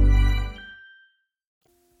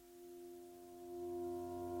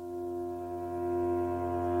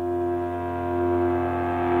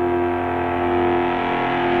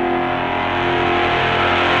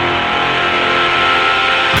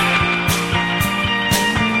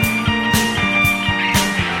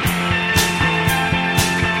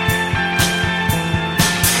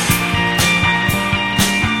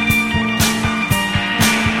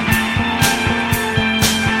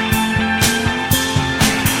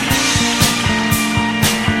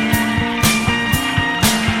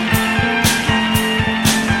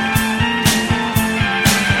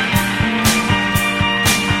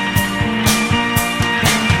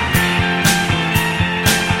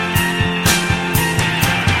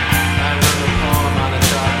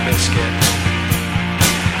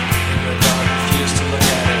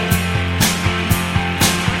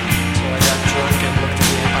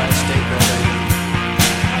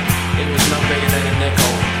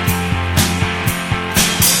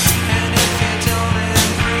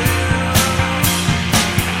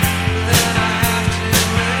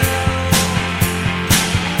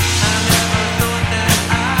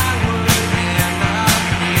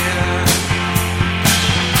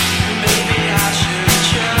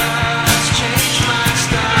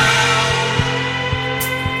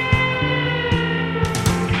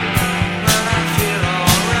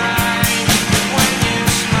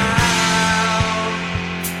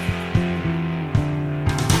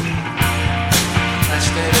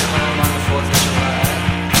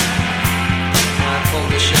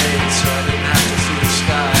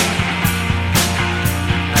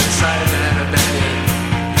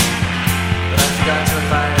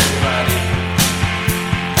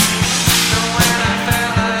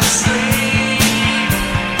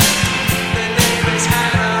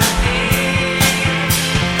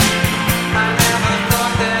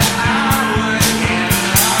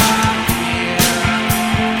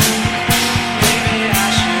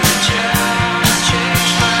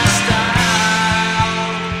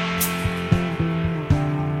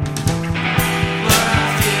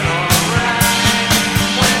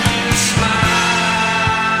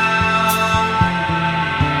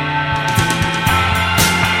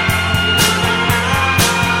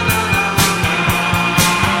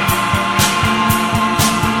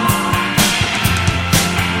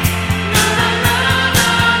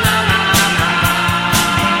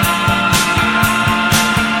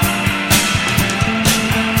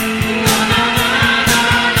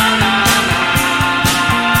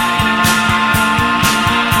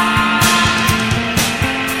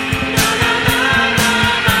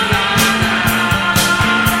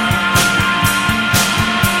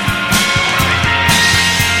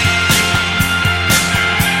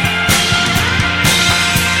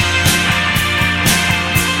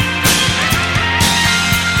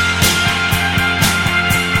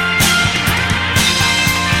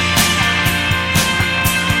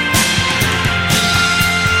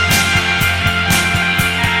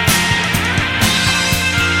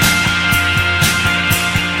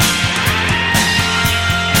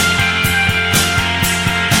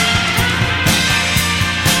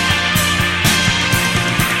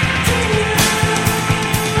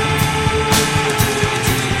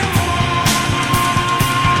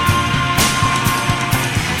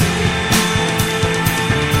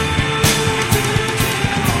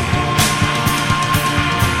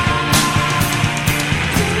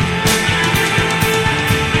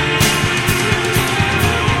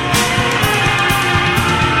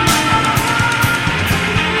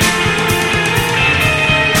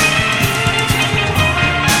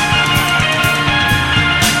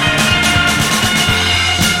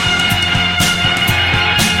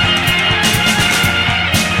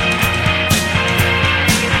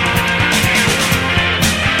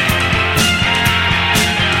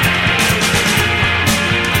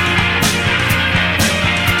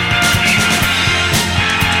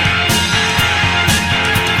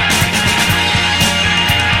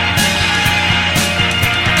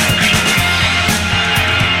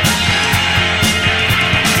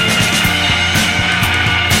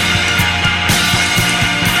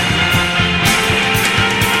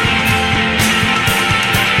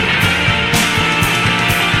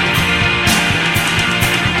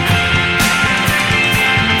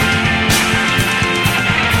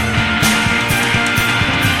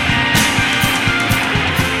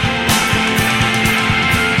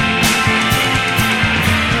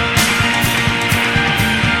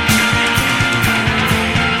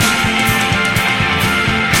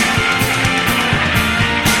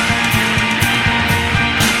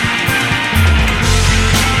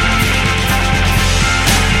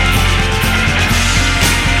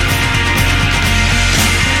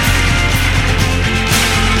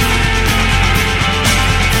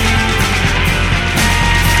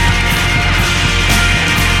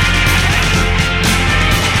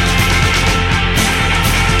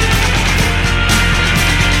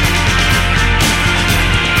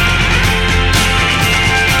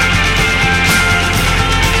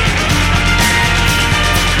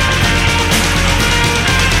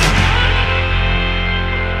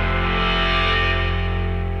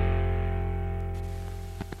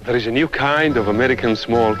 There is a new kind of American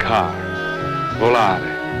small car,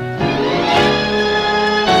 Volare.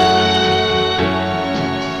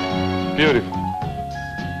 Beautiful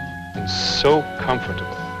and so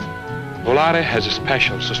comfortable. Volare has a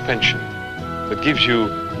special suspension that gives you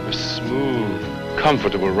a smooth,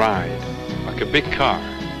 comfortable ride, like a big car.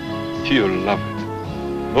 You'll love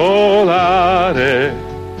it. Volare.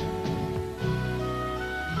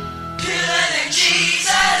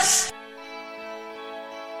 Jesus!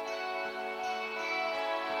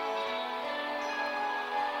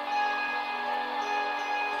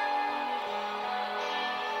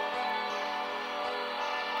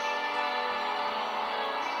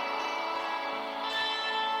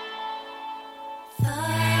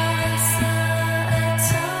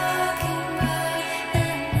 Talking, but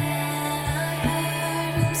then I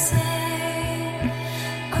heard him say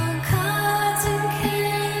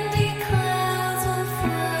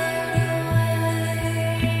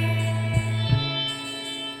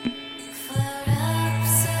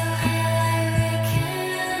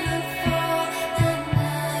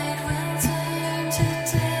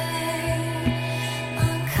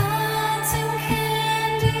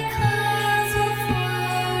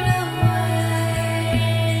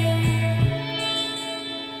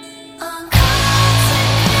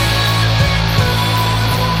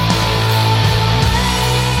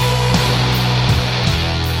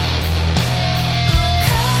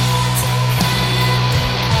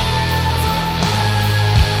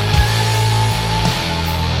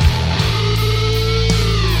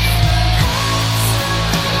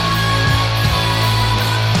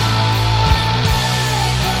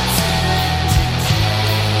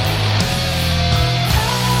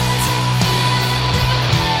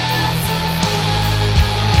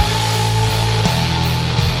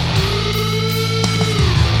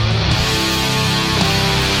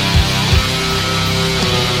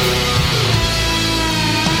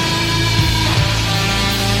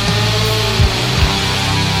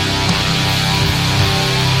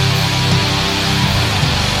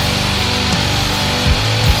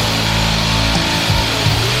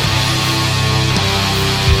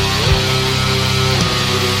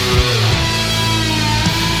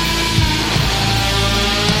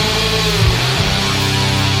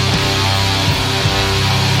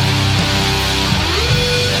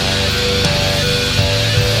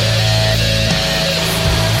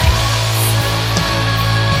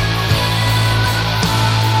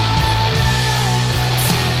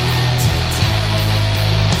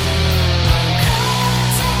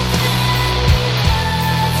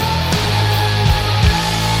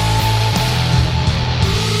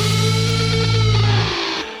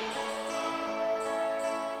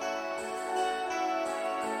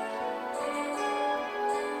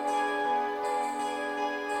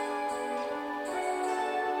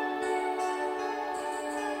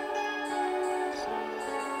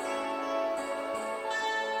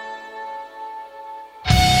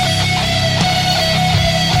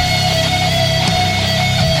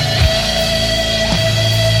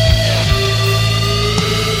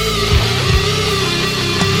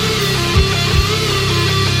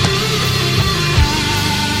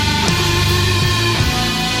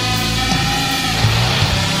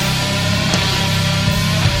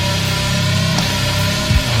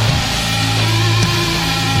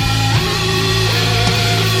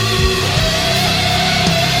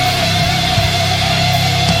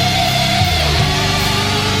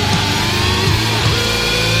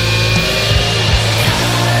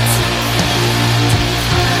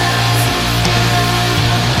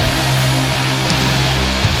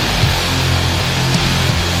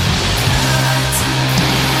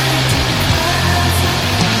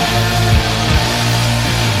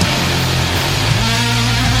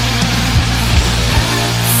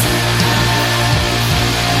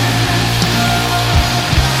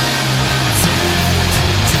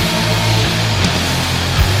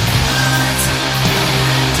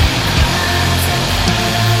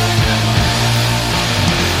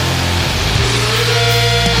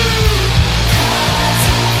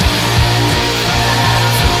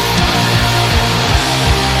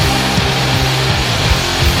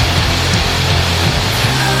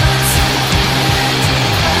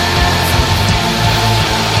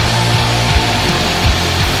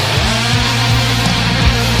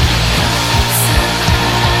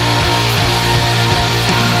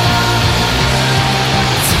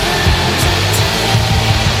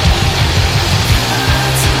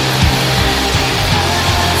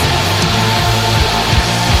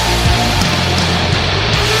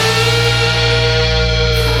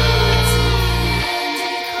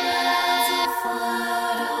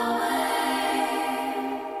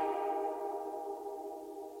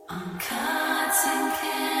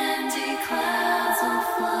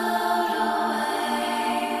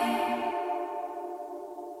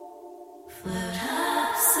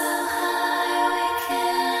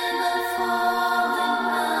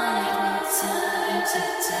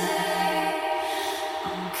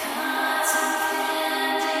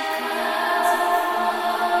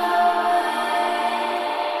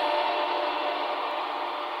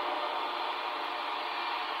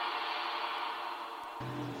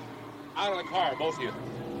Out of the car, both of you.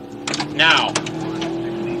 Now.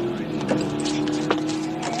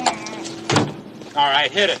 All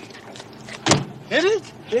right, hit it. Hit it?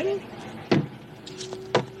 Hit it?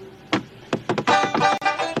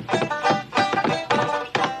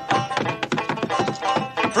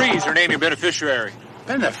 Freeze or name your beneficiary.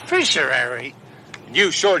 Beneficiary? And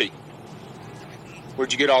you, Shorty.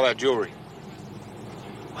 Where'd you get all that jewelry?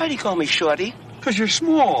 Why do you call me Shorty? Because you're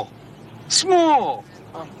small. Small.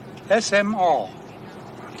 S-M-O.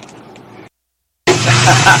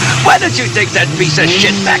 Why don't you take that piece of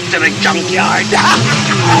shit back to the junkyard?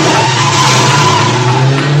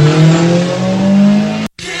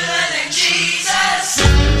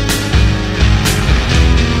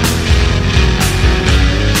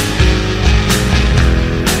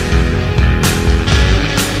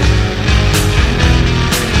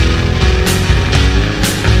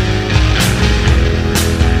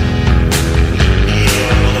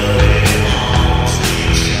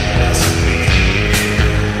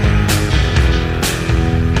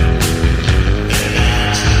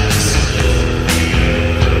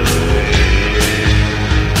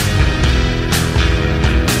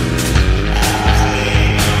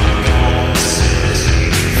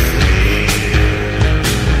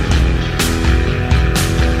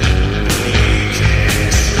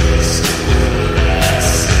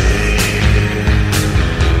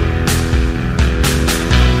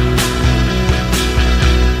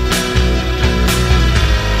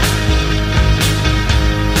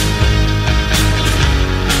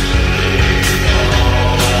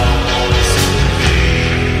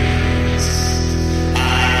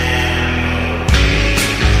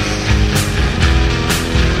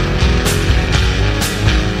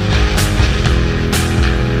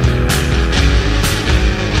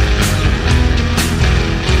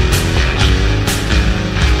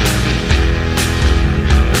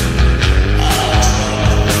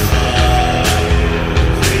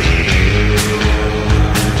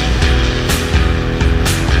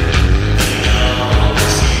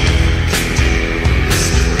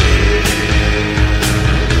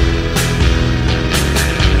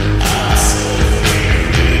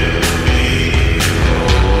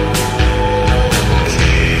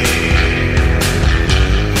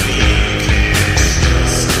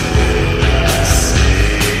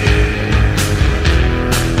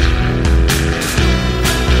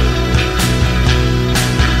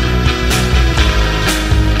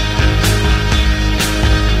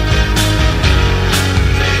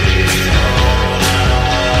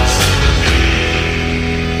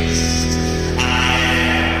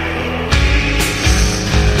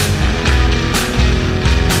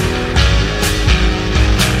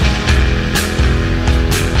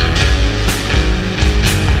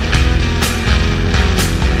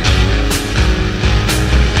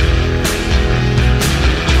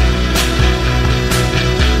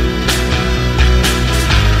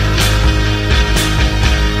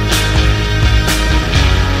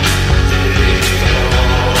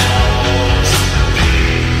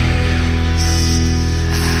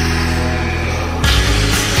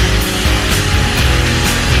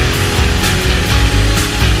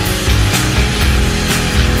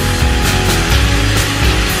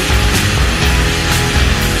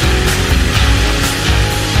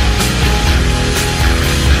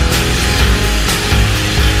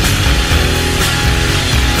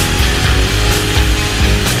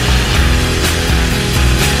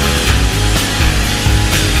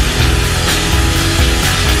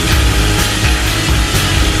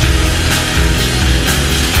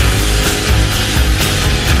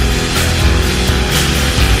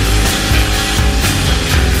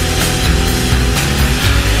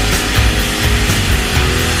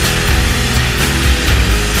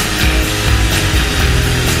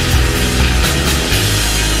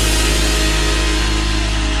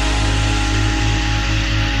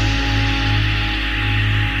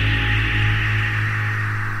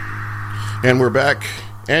 And we're back,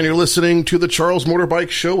 and you're listening to the Charles Motorbike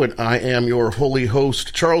Show, and I am your holy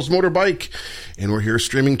host, Charles Motorbike, and we're here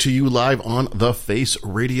streaming to you live on The Face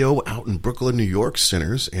Radio out in Brooklyn, New York,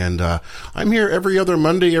 sinners, and I'm here every other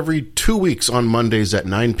Monday, every 2 weeks on Mondays at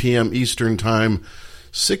 9 p.m. Eastern Time,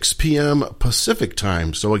 6 p.m. Pacific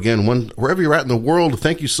Time. So again, wherever you're at in the world,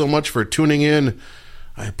 thank you so much for tuning in.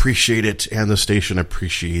 I appreciate it, and the station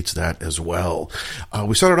appreciates that as well.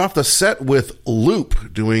 We started off the set with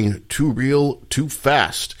Loop doing Too Real, Too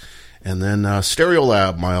Fast, and then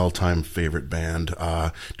Stereolab, my all-time favorite band,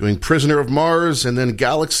 doing Prisoner of Mars, and then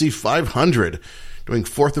Galaxy 500 doing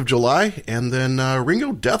 4th of July, and then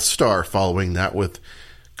Ringo Death Star following that with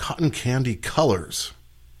Cotton Candy Colors.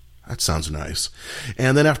 That sounds nice.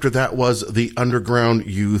 And then after that was the Underground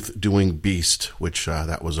Youth doing Beast, which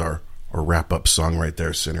that was our wrap-up song right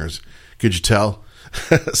there, Sinners. Could you tell?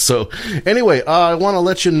 So anyway, I want to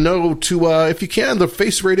let you know to, if you can, the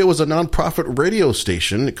Face Radio is a nonprofit radio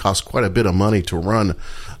station. It costs quite a bit of money to run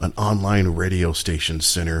an online radio station,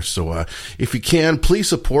 Sinner. So if you can, please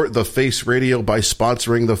support the Face Radio by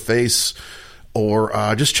sponsoring the Face, or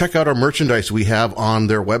just check out our merchandise we have on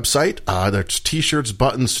their website. There's t-shirts,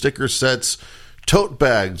 buttons, sticker sets, tote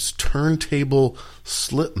bags, turntable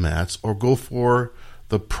slip mats, or go for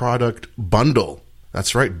the product bundle.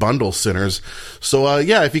 That's right, bundle, Sinners. So,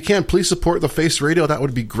 if you can, please support the Face Radio. That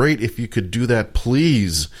would be great if you could do that,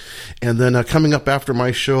 please. And then coming up after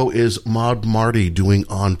my show is Mod Marty doing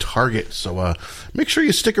On Target. So make sure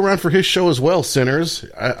you stick around for his show as well, Sinners.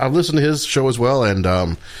 I've listened to his show as well,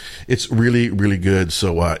 and it's really, really good.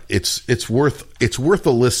 So it's worth a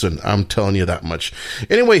listen. I'm telling you that much.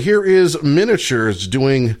 Anyway, here is Miniatures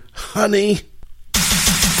doing Honey.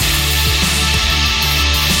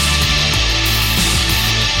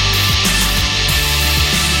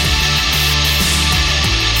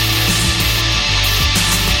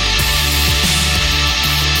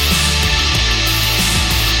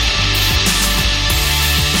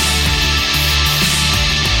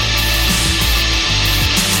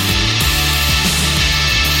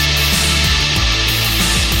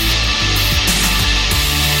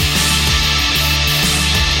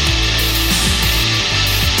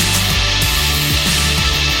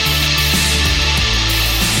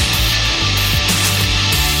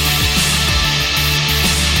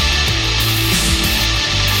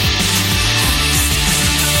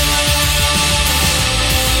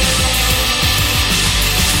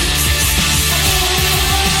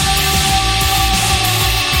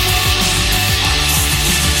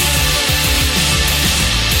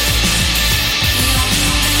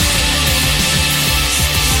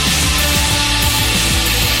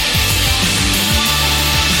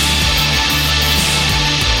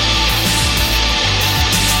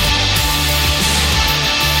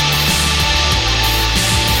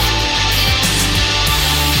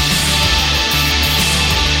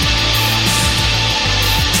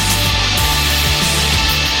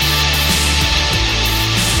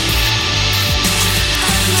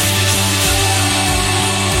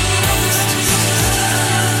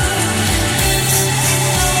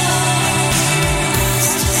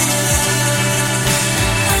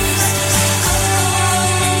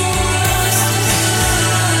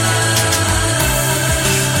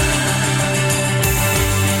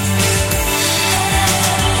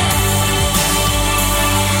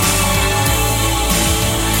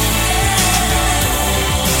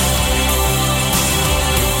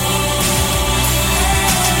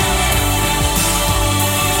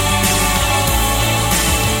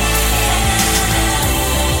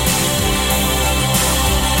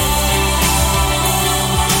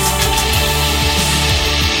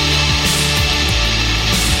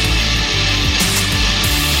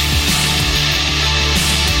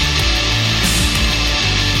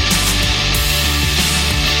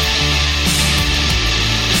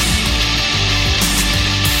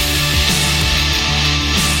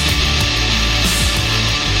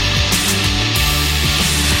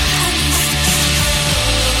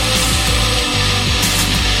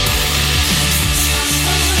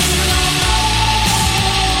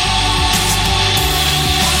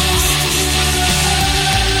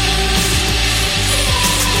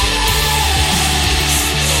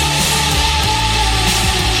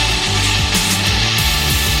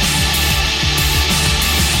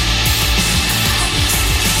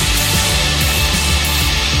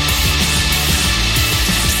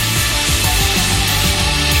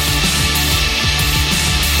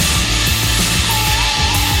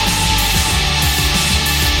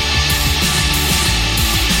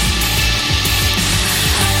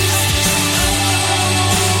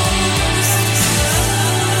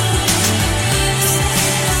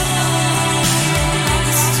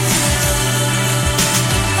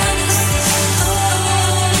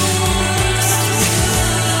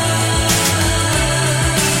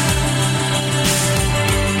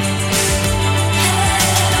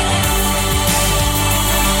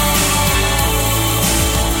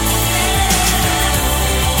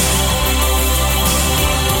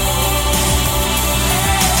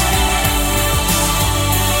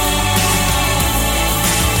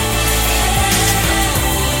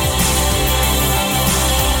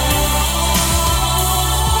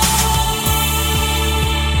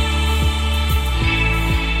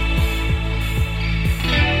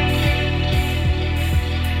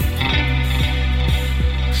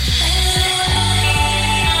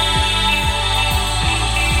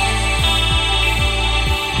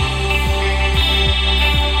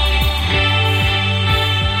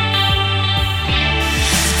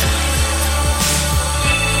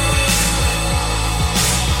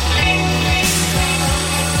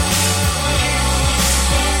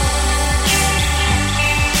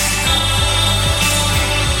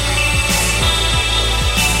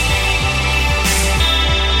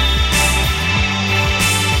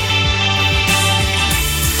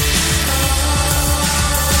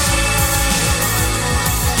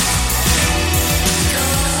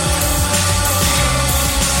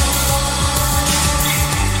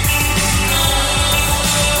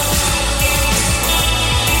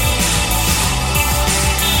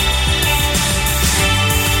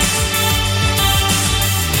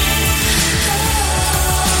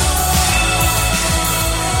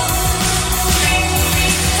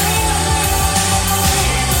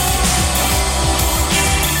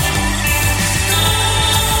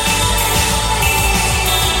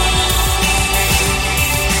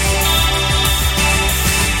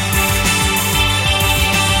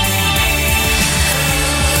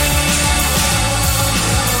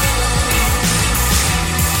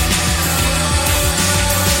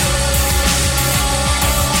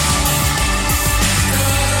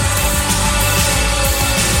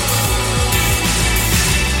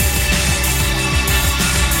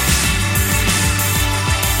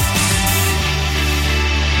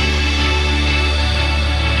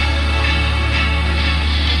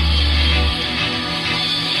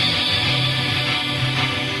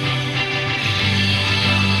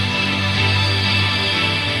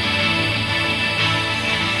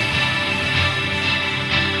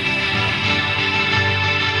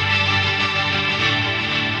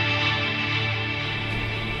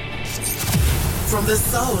 the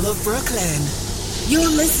soul of Brooklyn. You're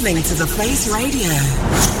listening to The Face Radio.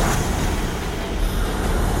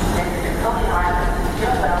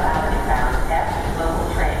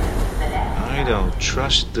 I don't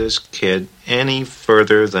trust this kid any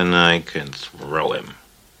further than I can throw him.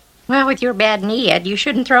 Well, with your bad knee, Ed, you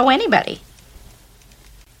shouldn't throw anybody.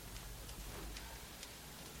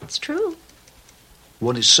 It's true.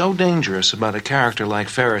 What is so dangerous about a character like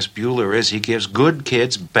Ferris Bueller is he gives good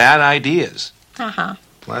kids bad ideas. Uh-huh.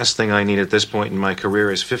 Last thing I need at this point in my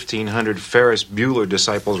career is 1,500 Ferris Bueller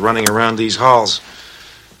disciples running around these halls.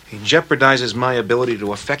 He jeopardizes my ability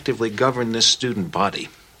to effectively govern this student body.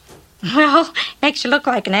 Well, makes you look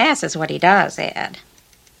like an ass is what he does, Ed.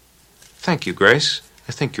 Thank you, Grace.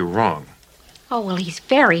 I think you're wrong. Oh, well, he's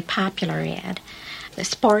very popular, Ed. The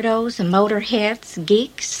sportos, the motorheads,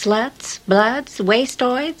 geeks, sluts, bloods,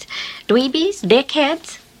 wastoids, dweebies,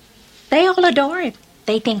 dickheads. They all adore him.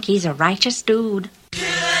 They think he's a righteous dude.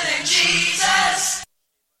 Jesus!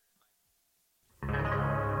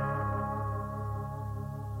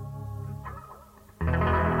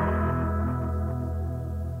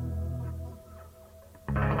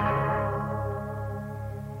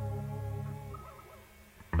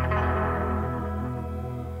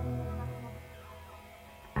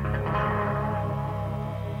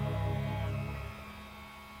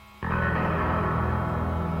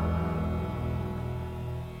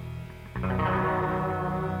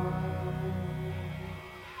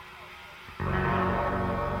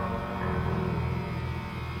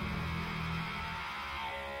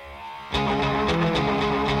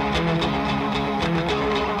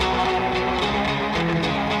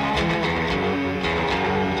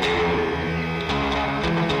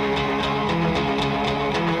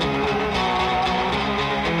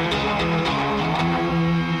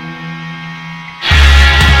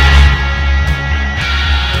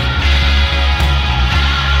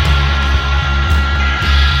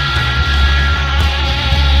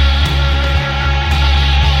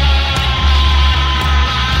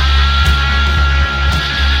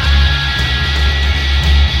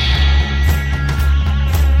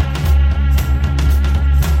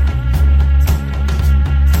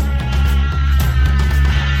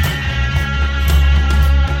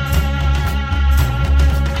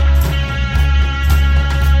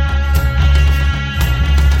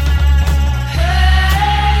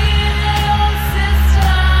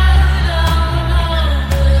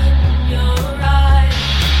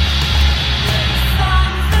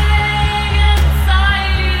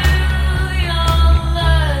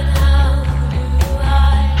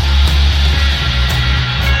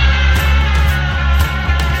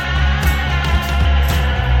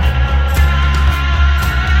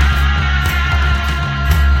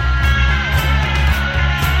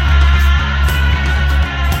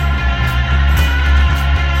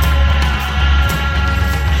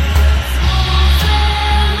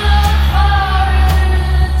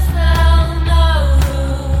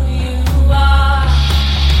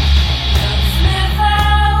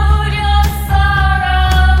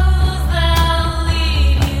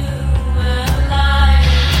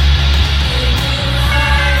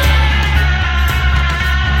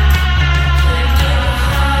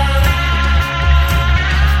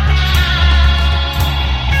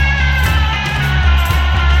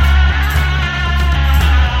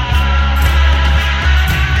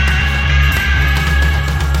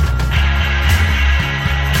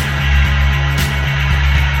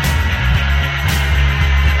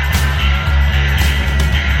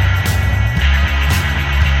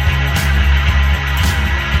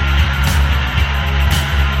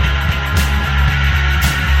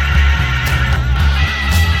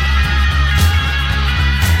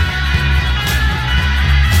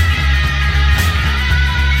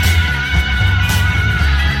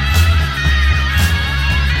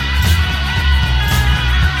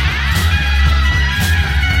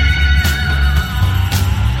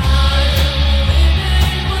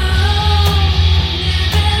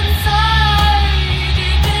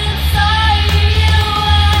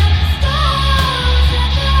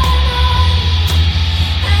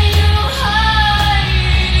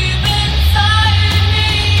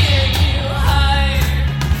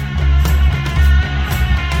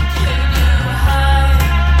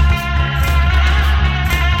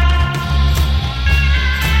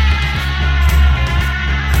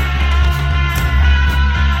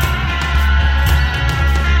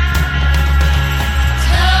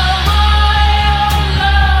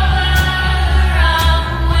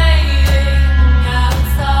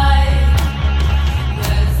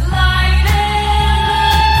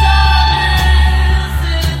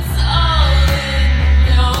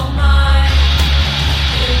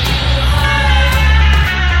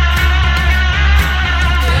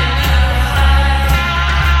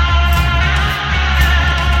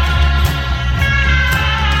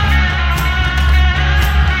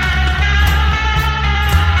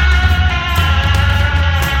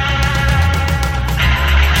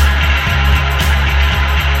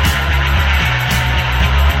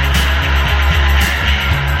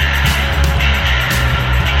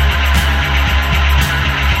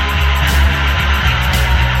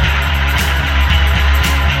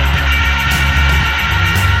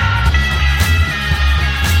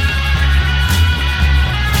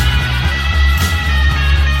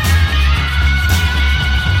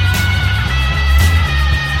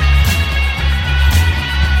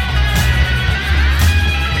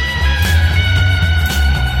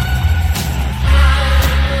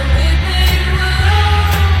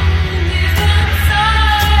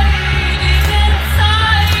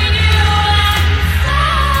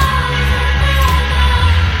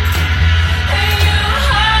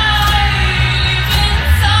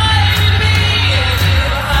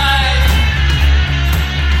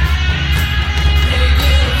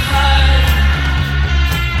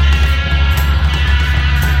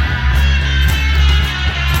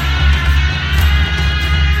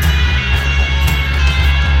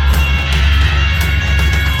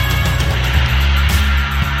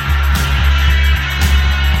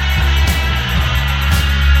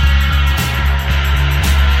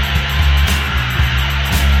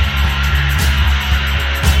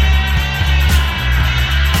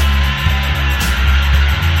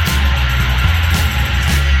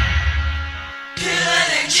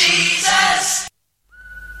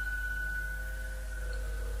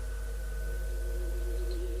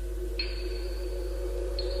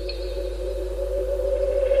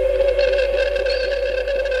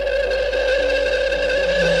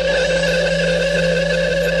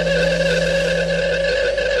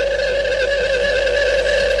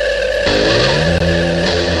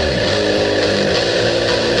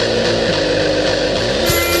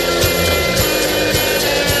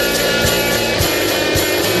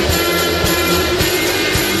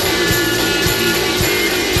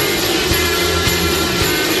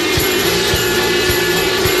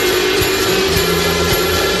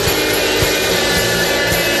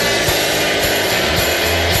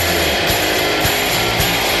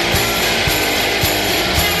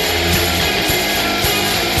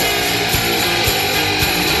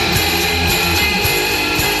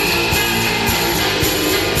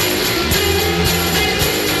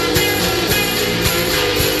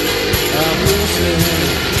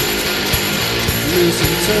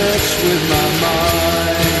 losing touch with my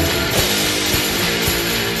mind.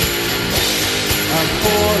 I'm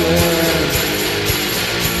falling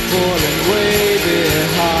way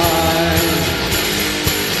behind.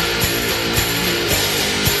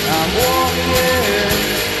 I'm walking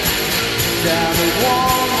down a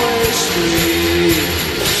one-way street.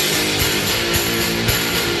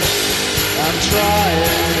 I'm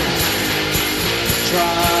trying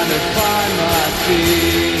to find my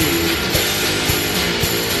feet.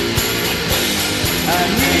 I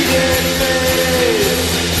needed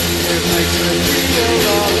faith, it makes me feel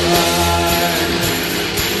alright.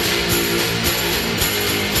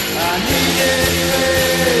 I needed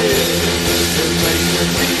faith, it makes me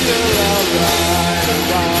feel alright,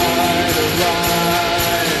 alright, alright.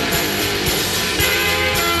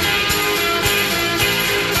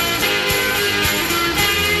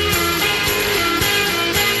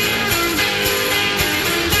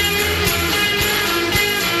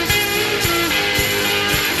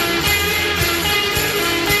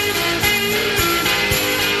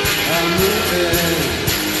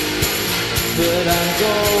 But I'm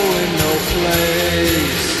going no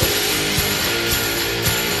place.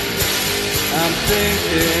 I'm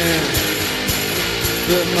thinking,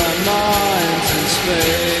 but my mind's in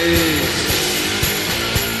space.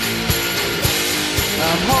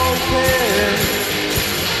 I'm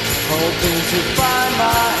hoping to find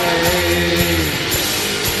my aim.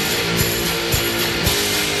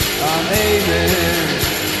 I'm aiming,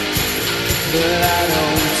 but I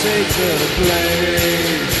don't take the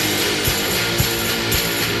blame.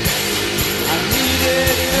 I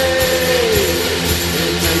needed faith,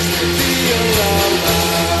 it makes me feel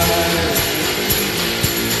alright.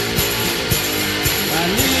 I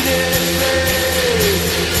needed faith,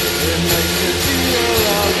 it makes me feel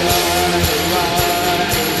alright,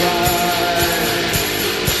 alright, alright.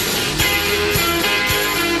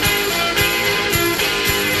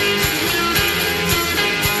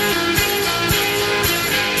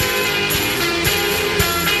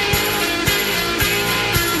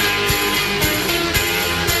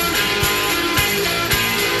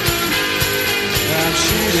 I'm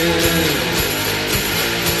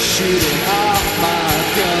shooting off my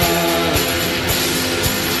gun.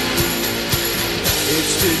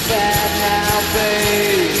 It's too bad now,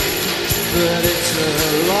 babe, but it's a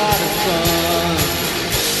lot of fun.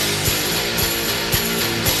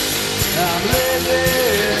 I'm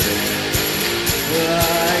living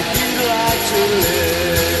like you'd like to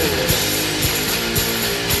live,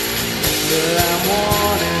 but I'm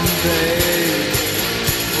wanting, babe,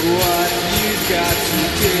 what you've got to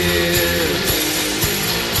give.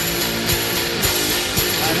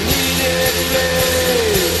 I needed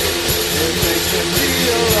faith, it makes me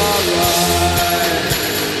feel alright.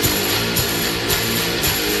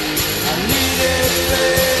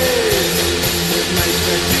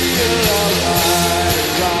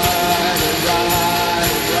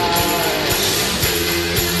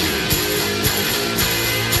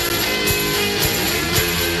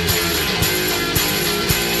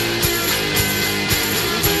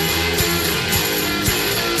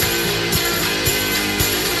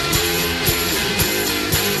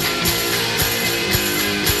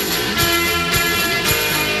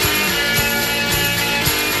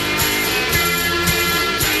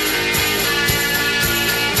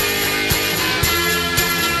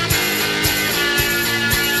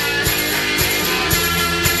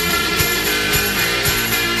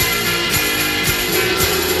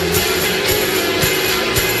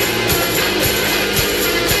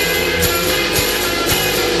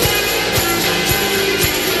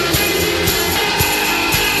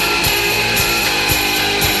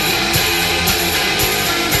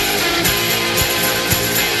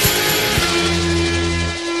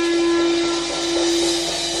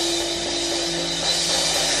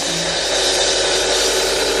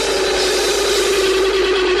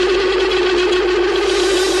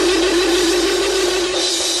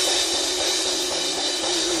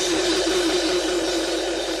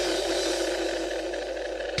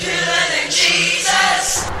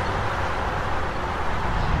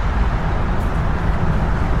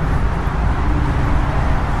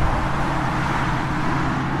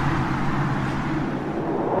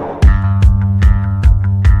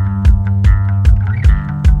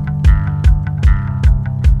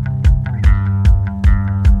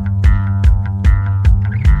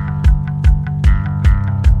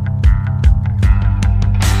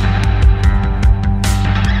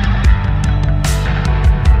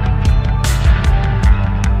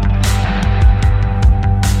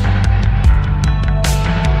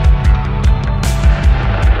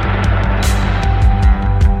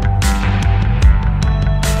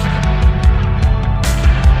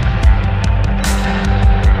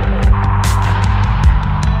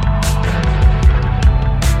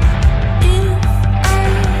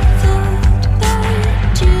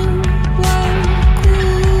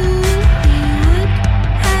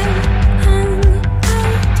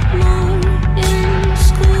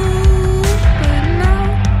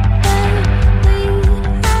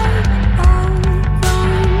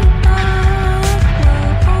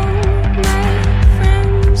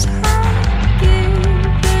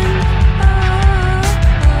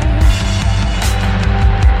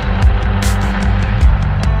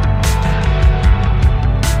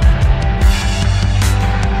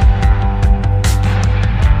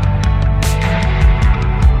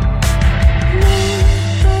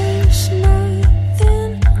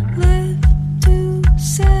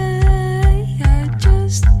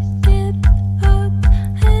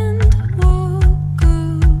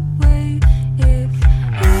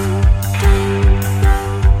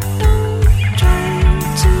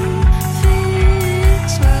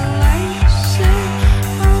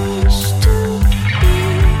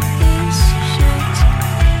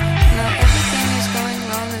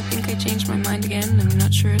 changed my mind again. I'm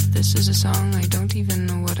not sure if this is a song. I don't even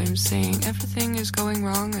know what I'm saying. Everything is going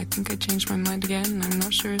wrong. I think I changed my mind again. I'm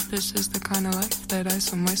not sure if this is the kind of life that I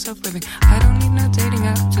saw myself living. I don't need no dating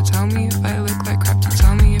app to tell me if I look like crap, to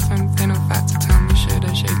tell me if I'm thin or fat, to tell me should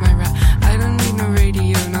I shave my rat. I don't need no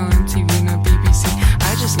radio, no MTV, no BBC.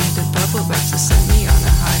 I just need a bubble bath to set me on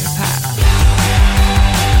a higher path.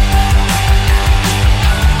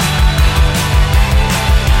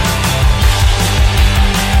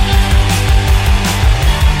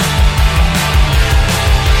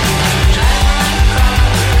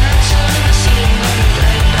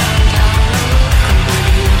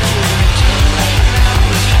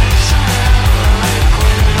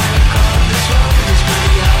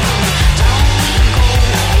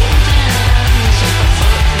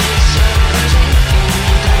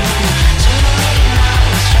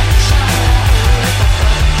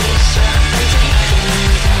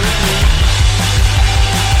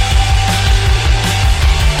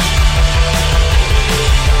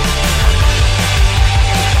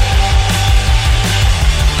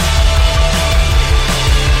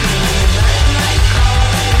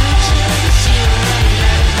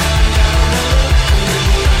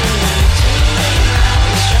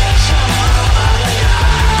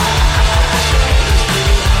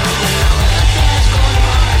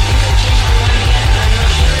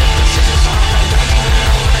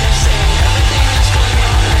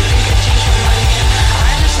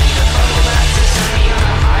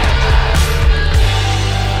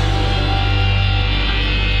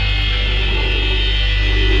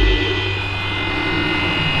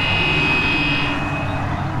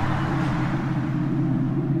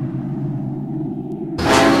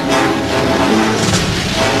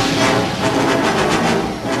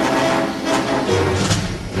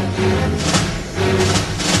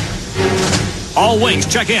 All wings,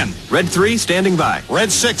 check in. Red 3, standing by.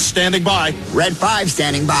 Red 6, standing by. Red 5,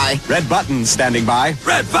 standing by. Red button, standing by.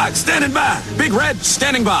 Red Fox, standing by. Big Red,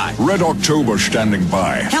 standing by. Red October, standing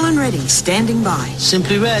by. Helen Reddy, standing by.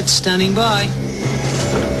 Simply Red, standing by.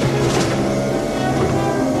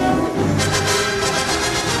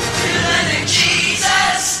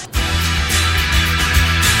 Jesus!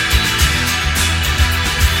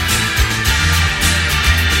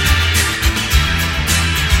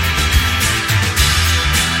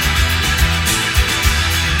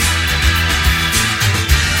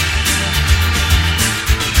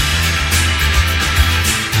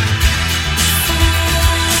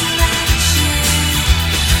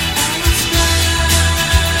 I was blind.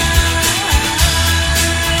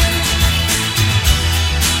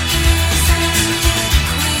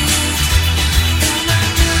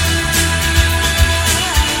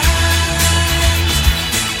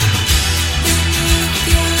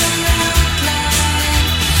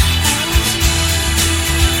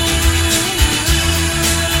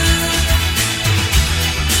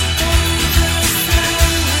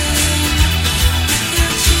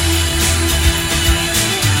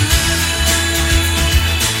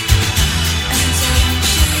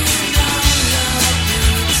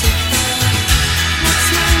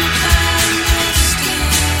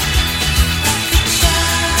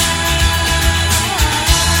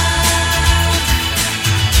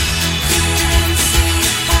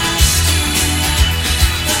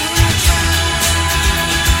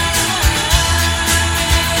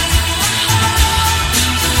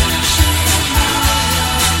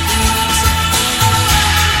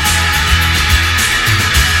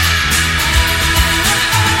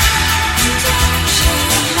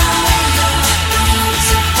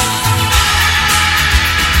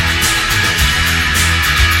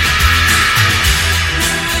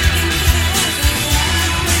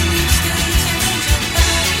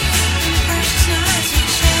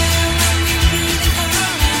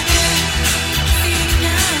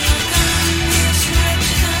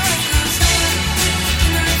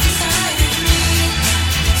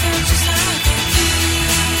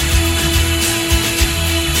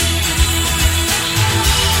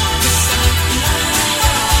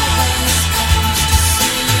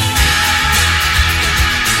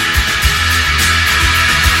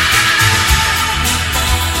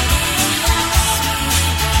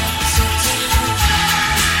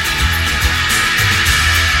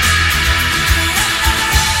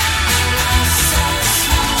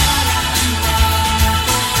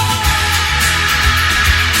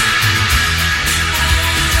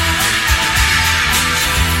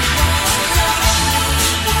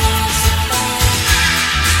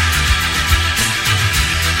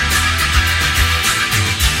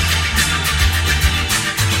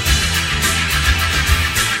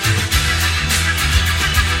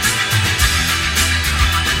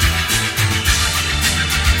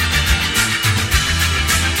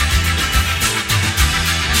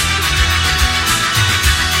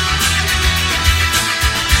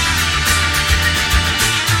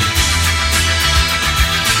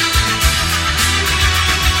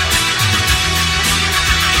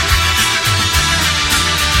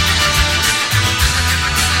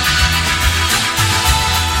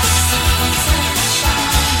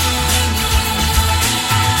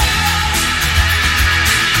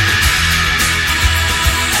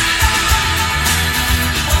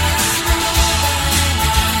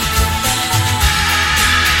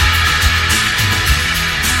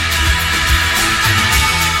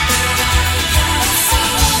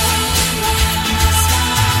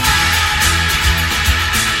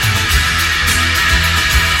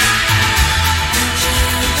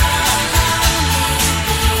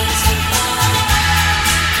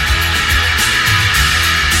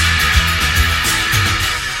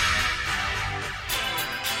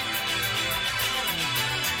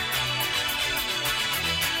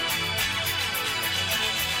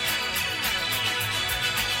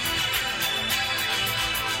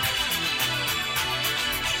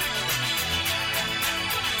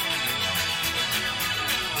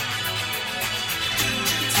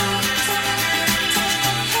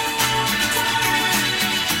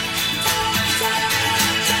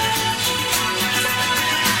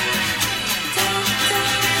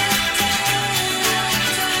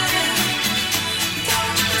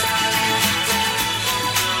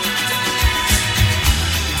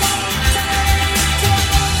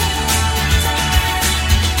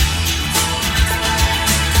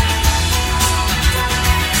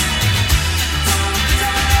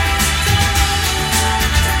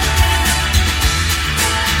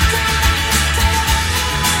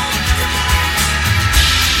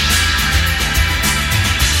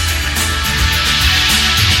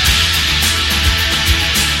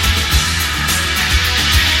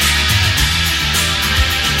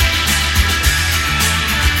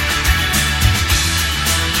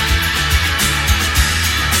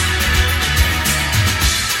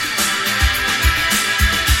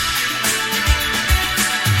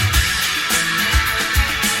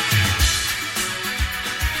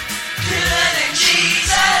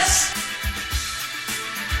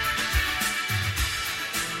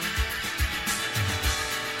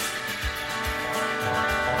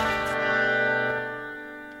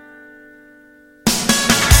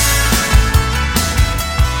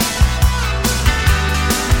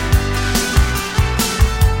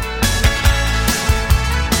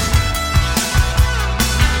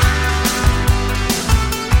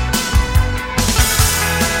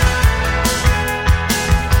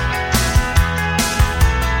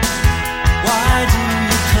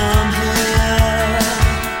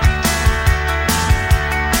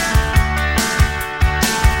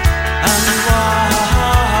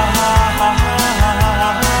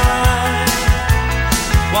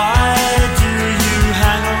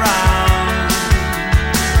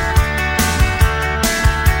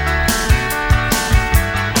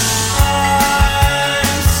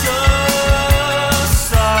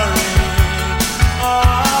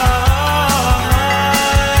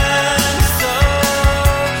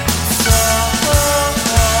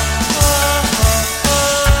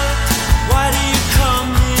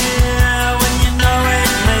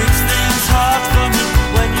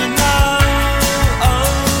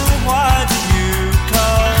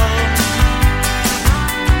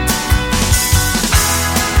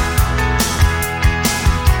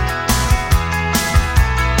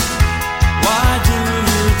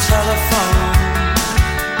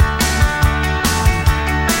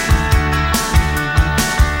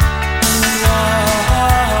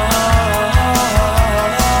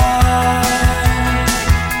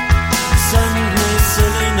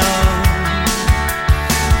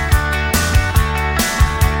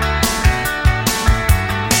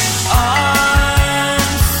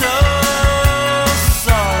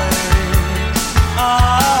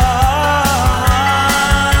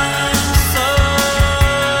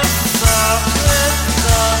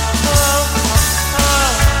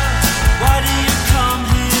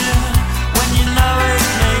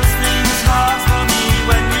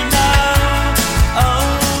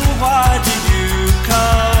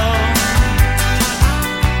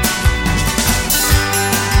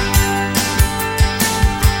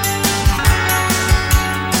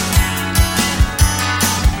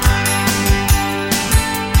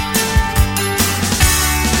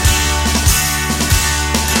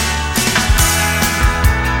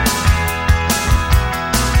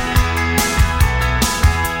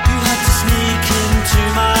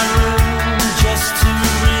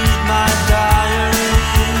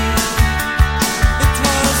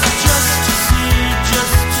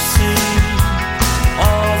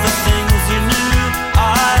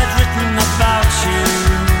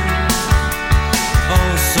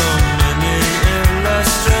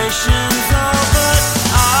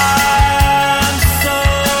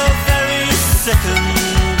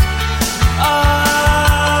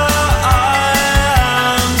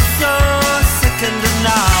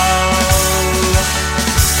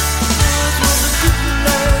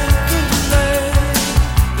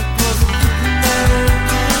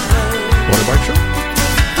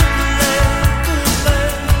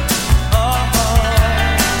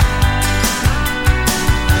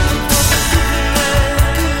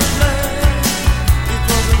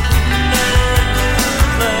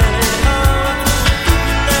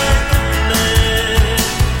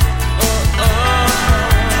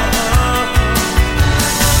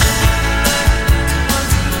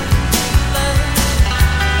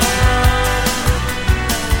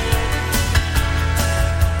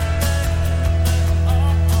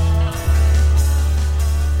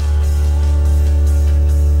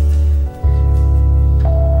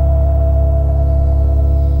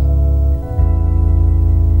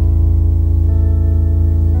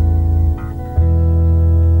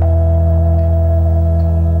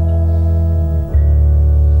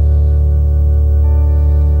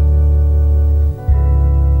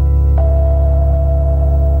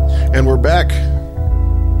 And we're back.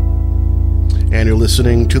 And you're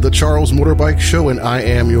listening to the Charles Motorbike Show, and I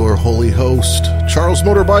am your holy host, Charles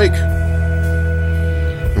Motorbike.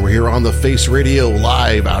 And we're here on the Face Radio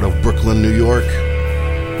live out of Brooklyn, New York.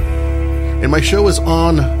 And my show is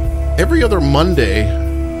on every other Monday,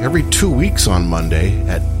 every 2 weeks on Monday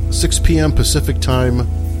at 6 p.m. Pacific Time,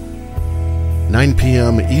 9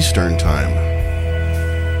 p.m. Eastern Time.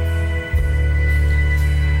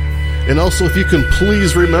 And also, if you can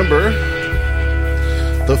please remember,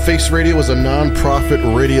 the Face Radio is a non-profit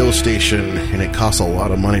radio station, and it costs a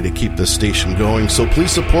lot of money to keep this station going. So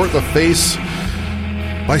please support the Face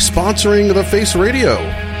by sponsoring the Face Radio.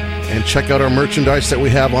 And check out our merchandise that we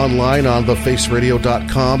have online on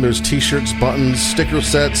thefaceradio.com. There's t-shirts, buttons, sticker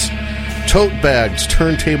sets, tote bags,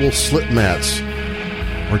 turntable slip mats,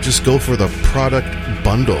 or just go for the product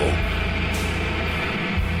bundle.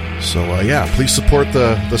 So, please support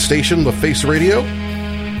the station, the Face Radio.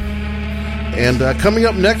 And coming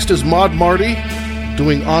up next is Mod Marty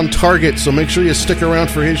doing On Target, so make sure you stick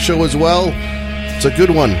around for his show as well. It's a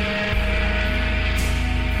good one.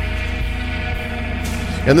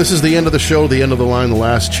 And this is the end of the show, the end of the line, the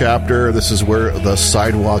last chapter. This is where the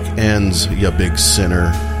sidewalk ends, you big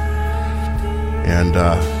sinner. And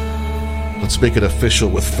let's make it official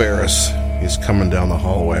with Ferris. He's coming down the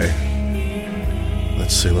hallway.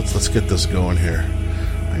 Let's see, let's get this going here.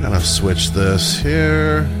 I'm gonna switch this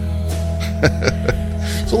here.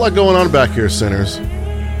 There's a lot going on back here, sinners.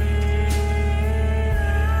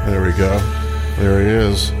 There we go. There he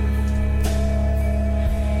is.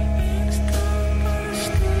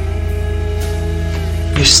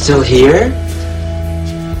 You're still here?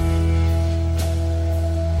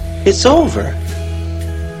 It's over.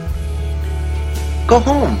 Go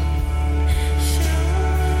home.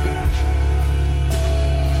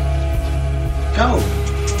 Go.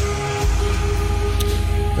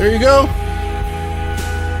 There you go.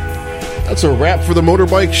 That's a wrap for the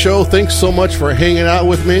Motorbike Show. Thanks so much for hanging out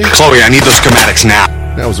with me. Chloe, I need the schematics now.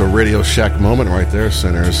 That was a Radio Shack moment right there,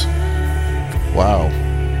 sinners. Wow.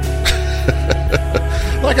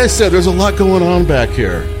 Like I said, there's a lot going on back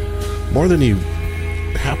here. More than you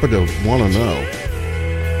happen to want to know.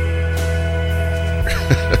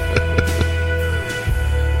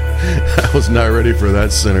 I was not ready for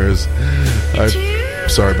that, sinners. I'm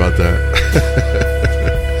sorry about that.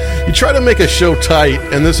 You try to make a show tight,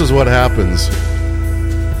 and this is what happens.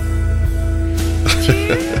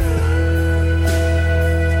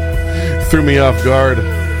 Threw me off guard.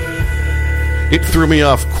 It threw me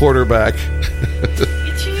off quarterback.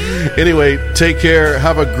 Anyway, take care.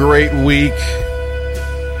 Have a great week.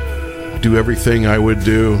 Do everything I would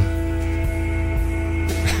do.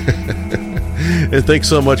 And thanks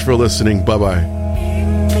so much for listening. Bye-bye.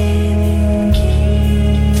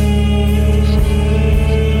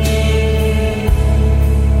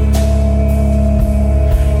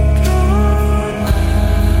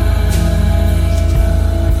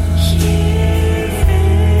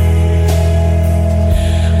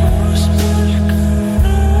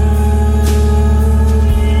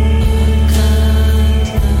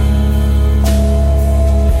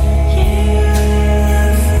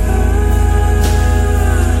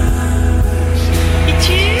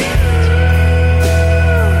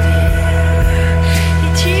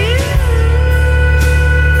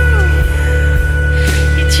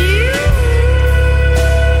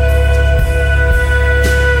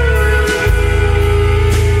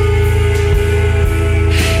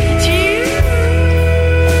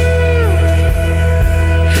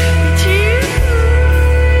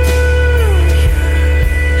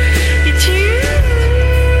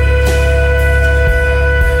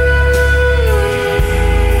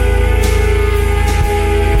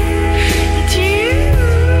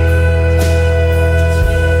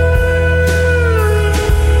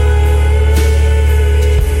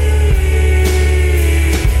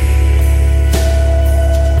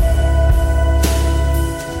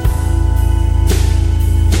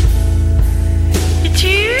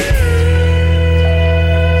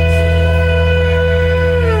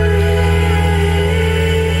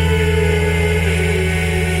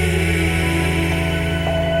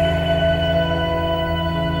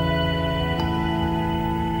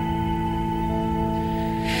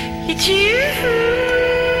 It's you.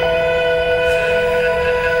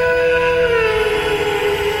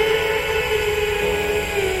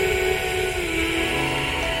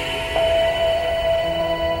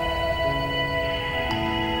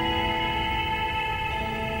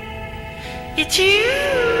 It's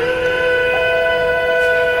you.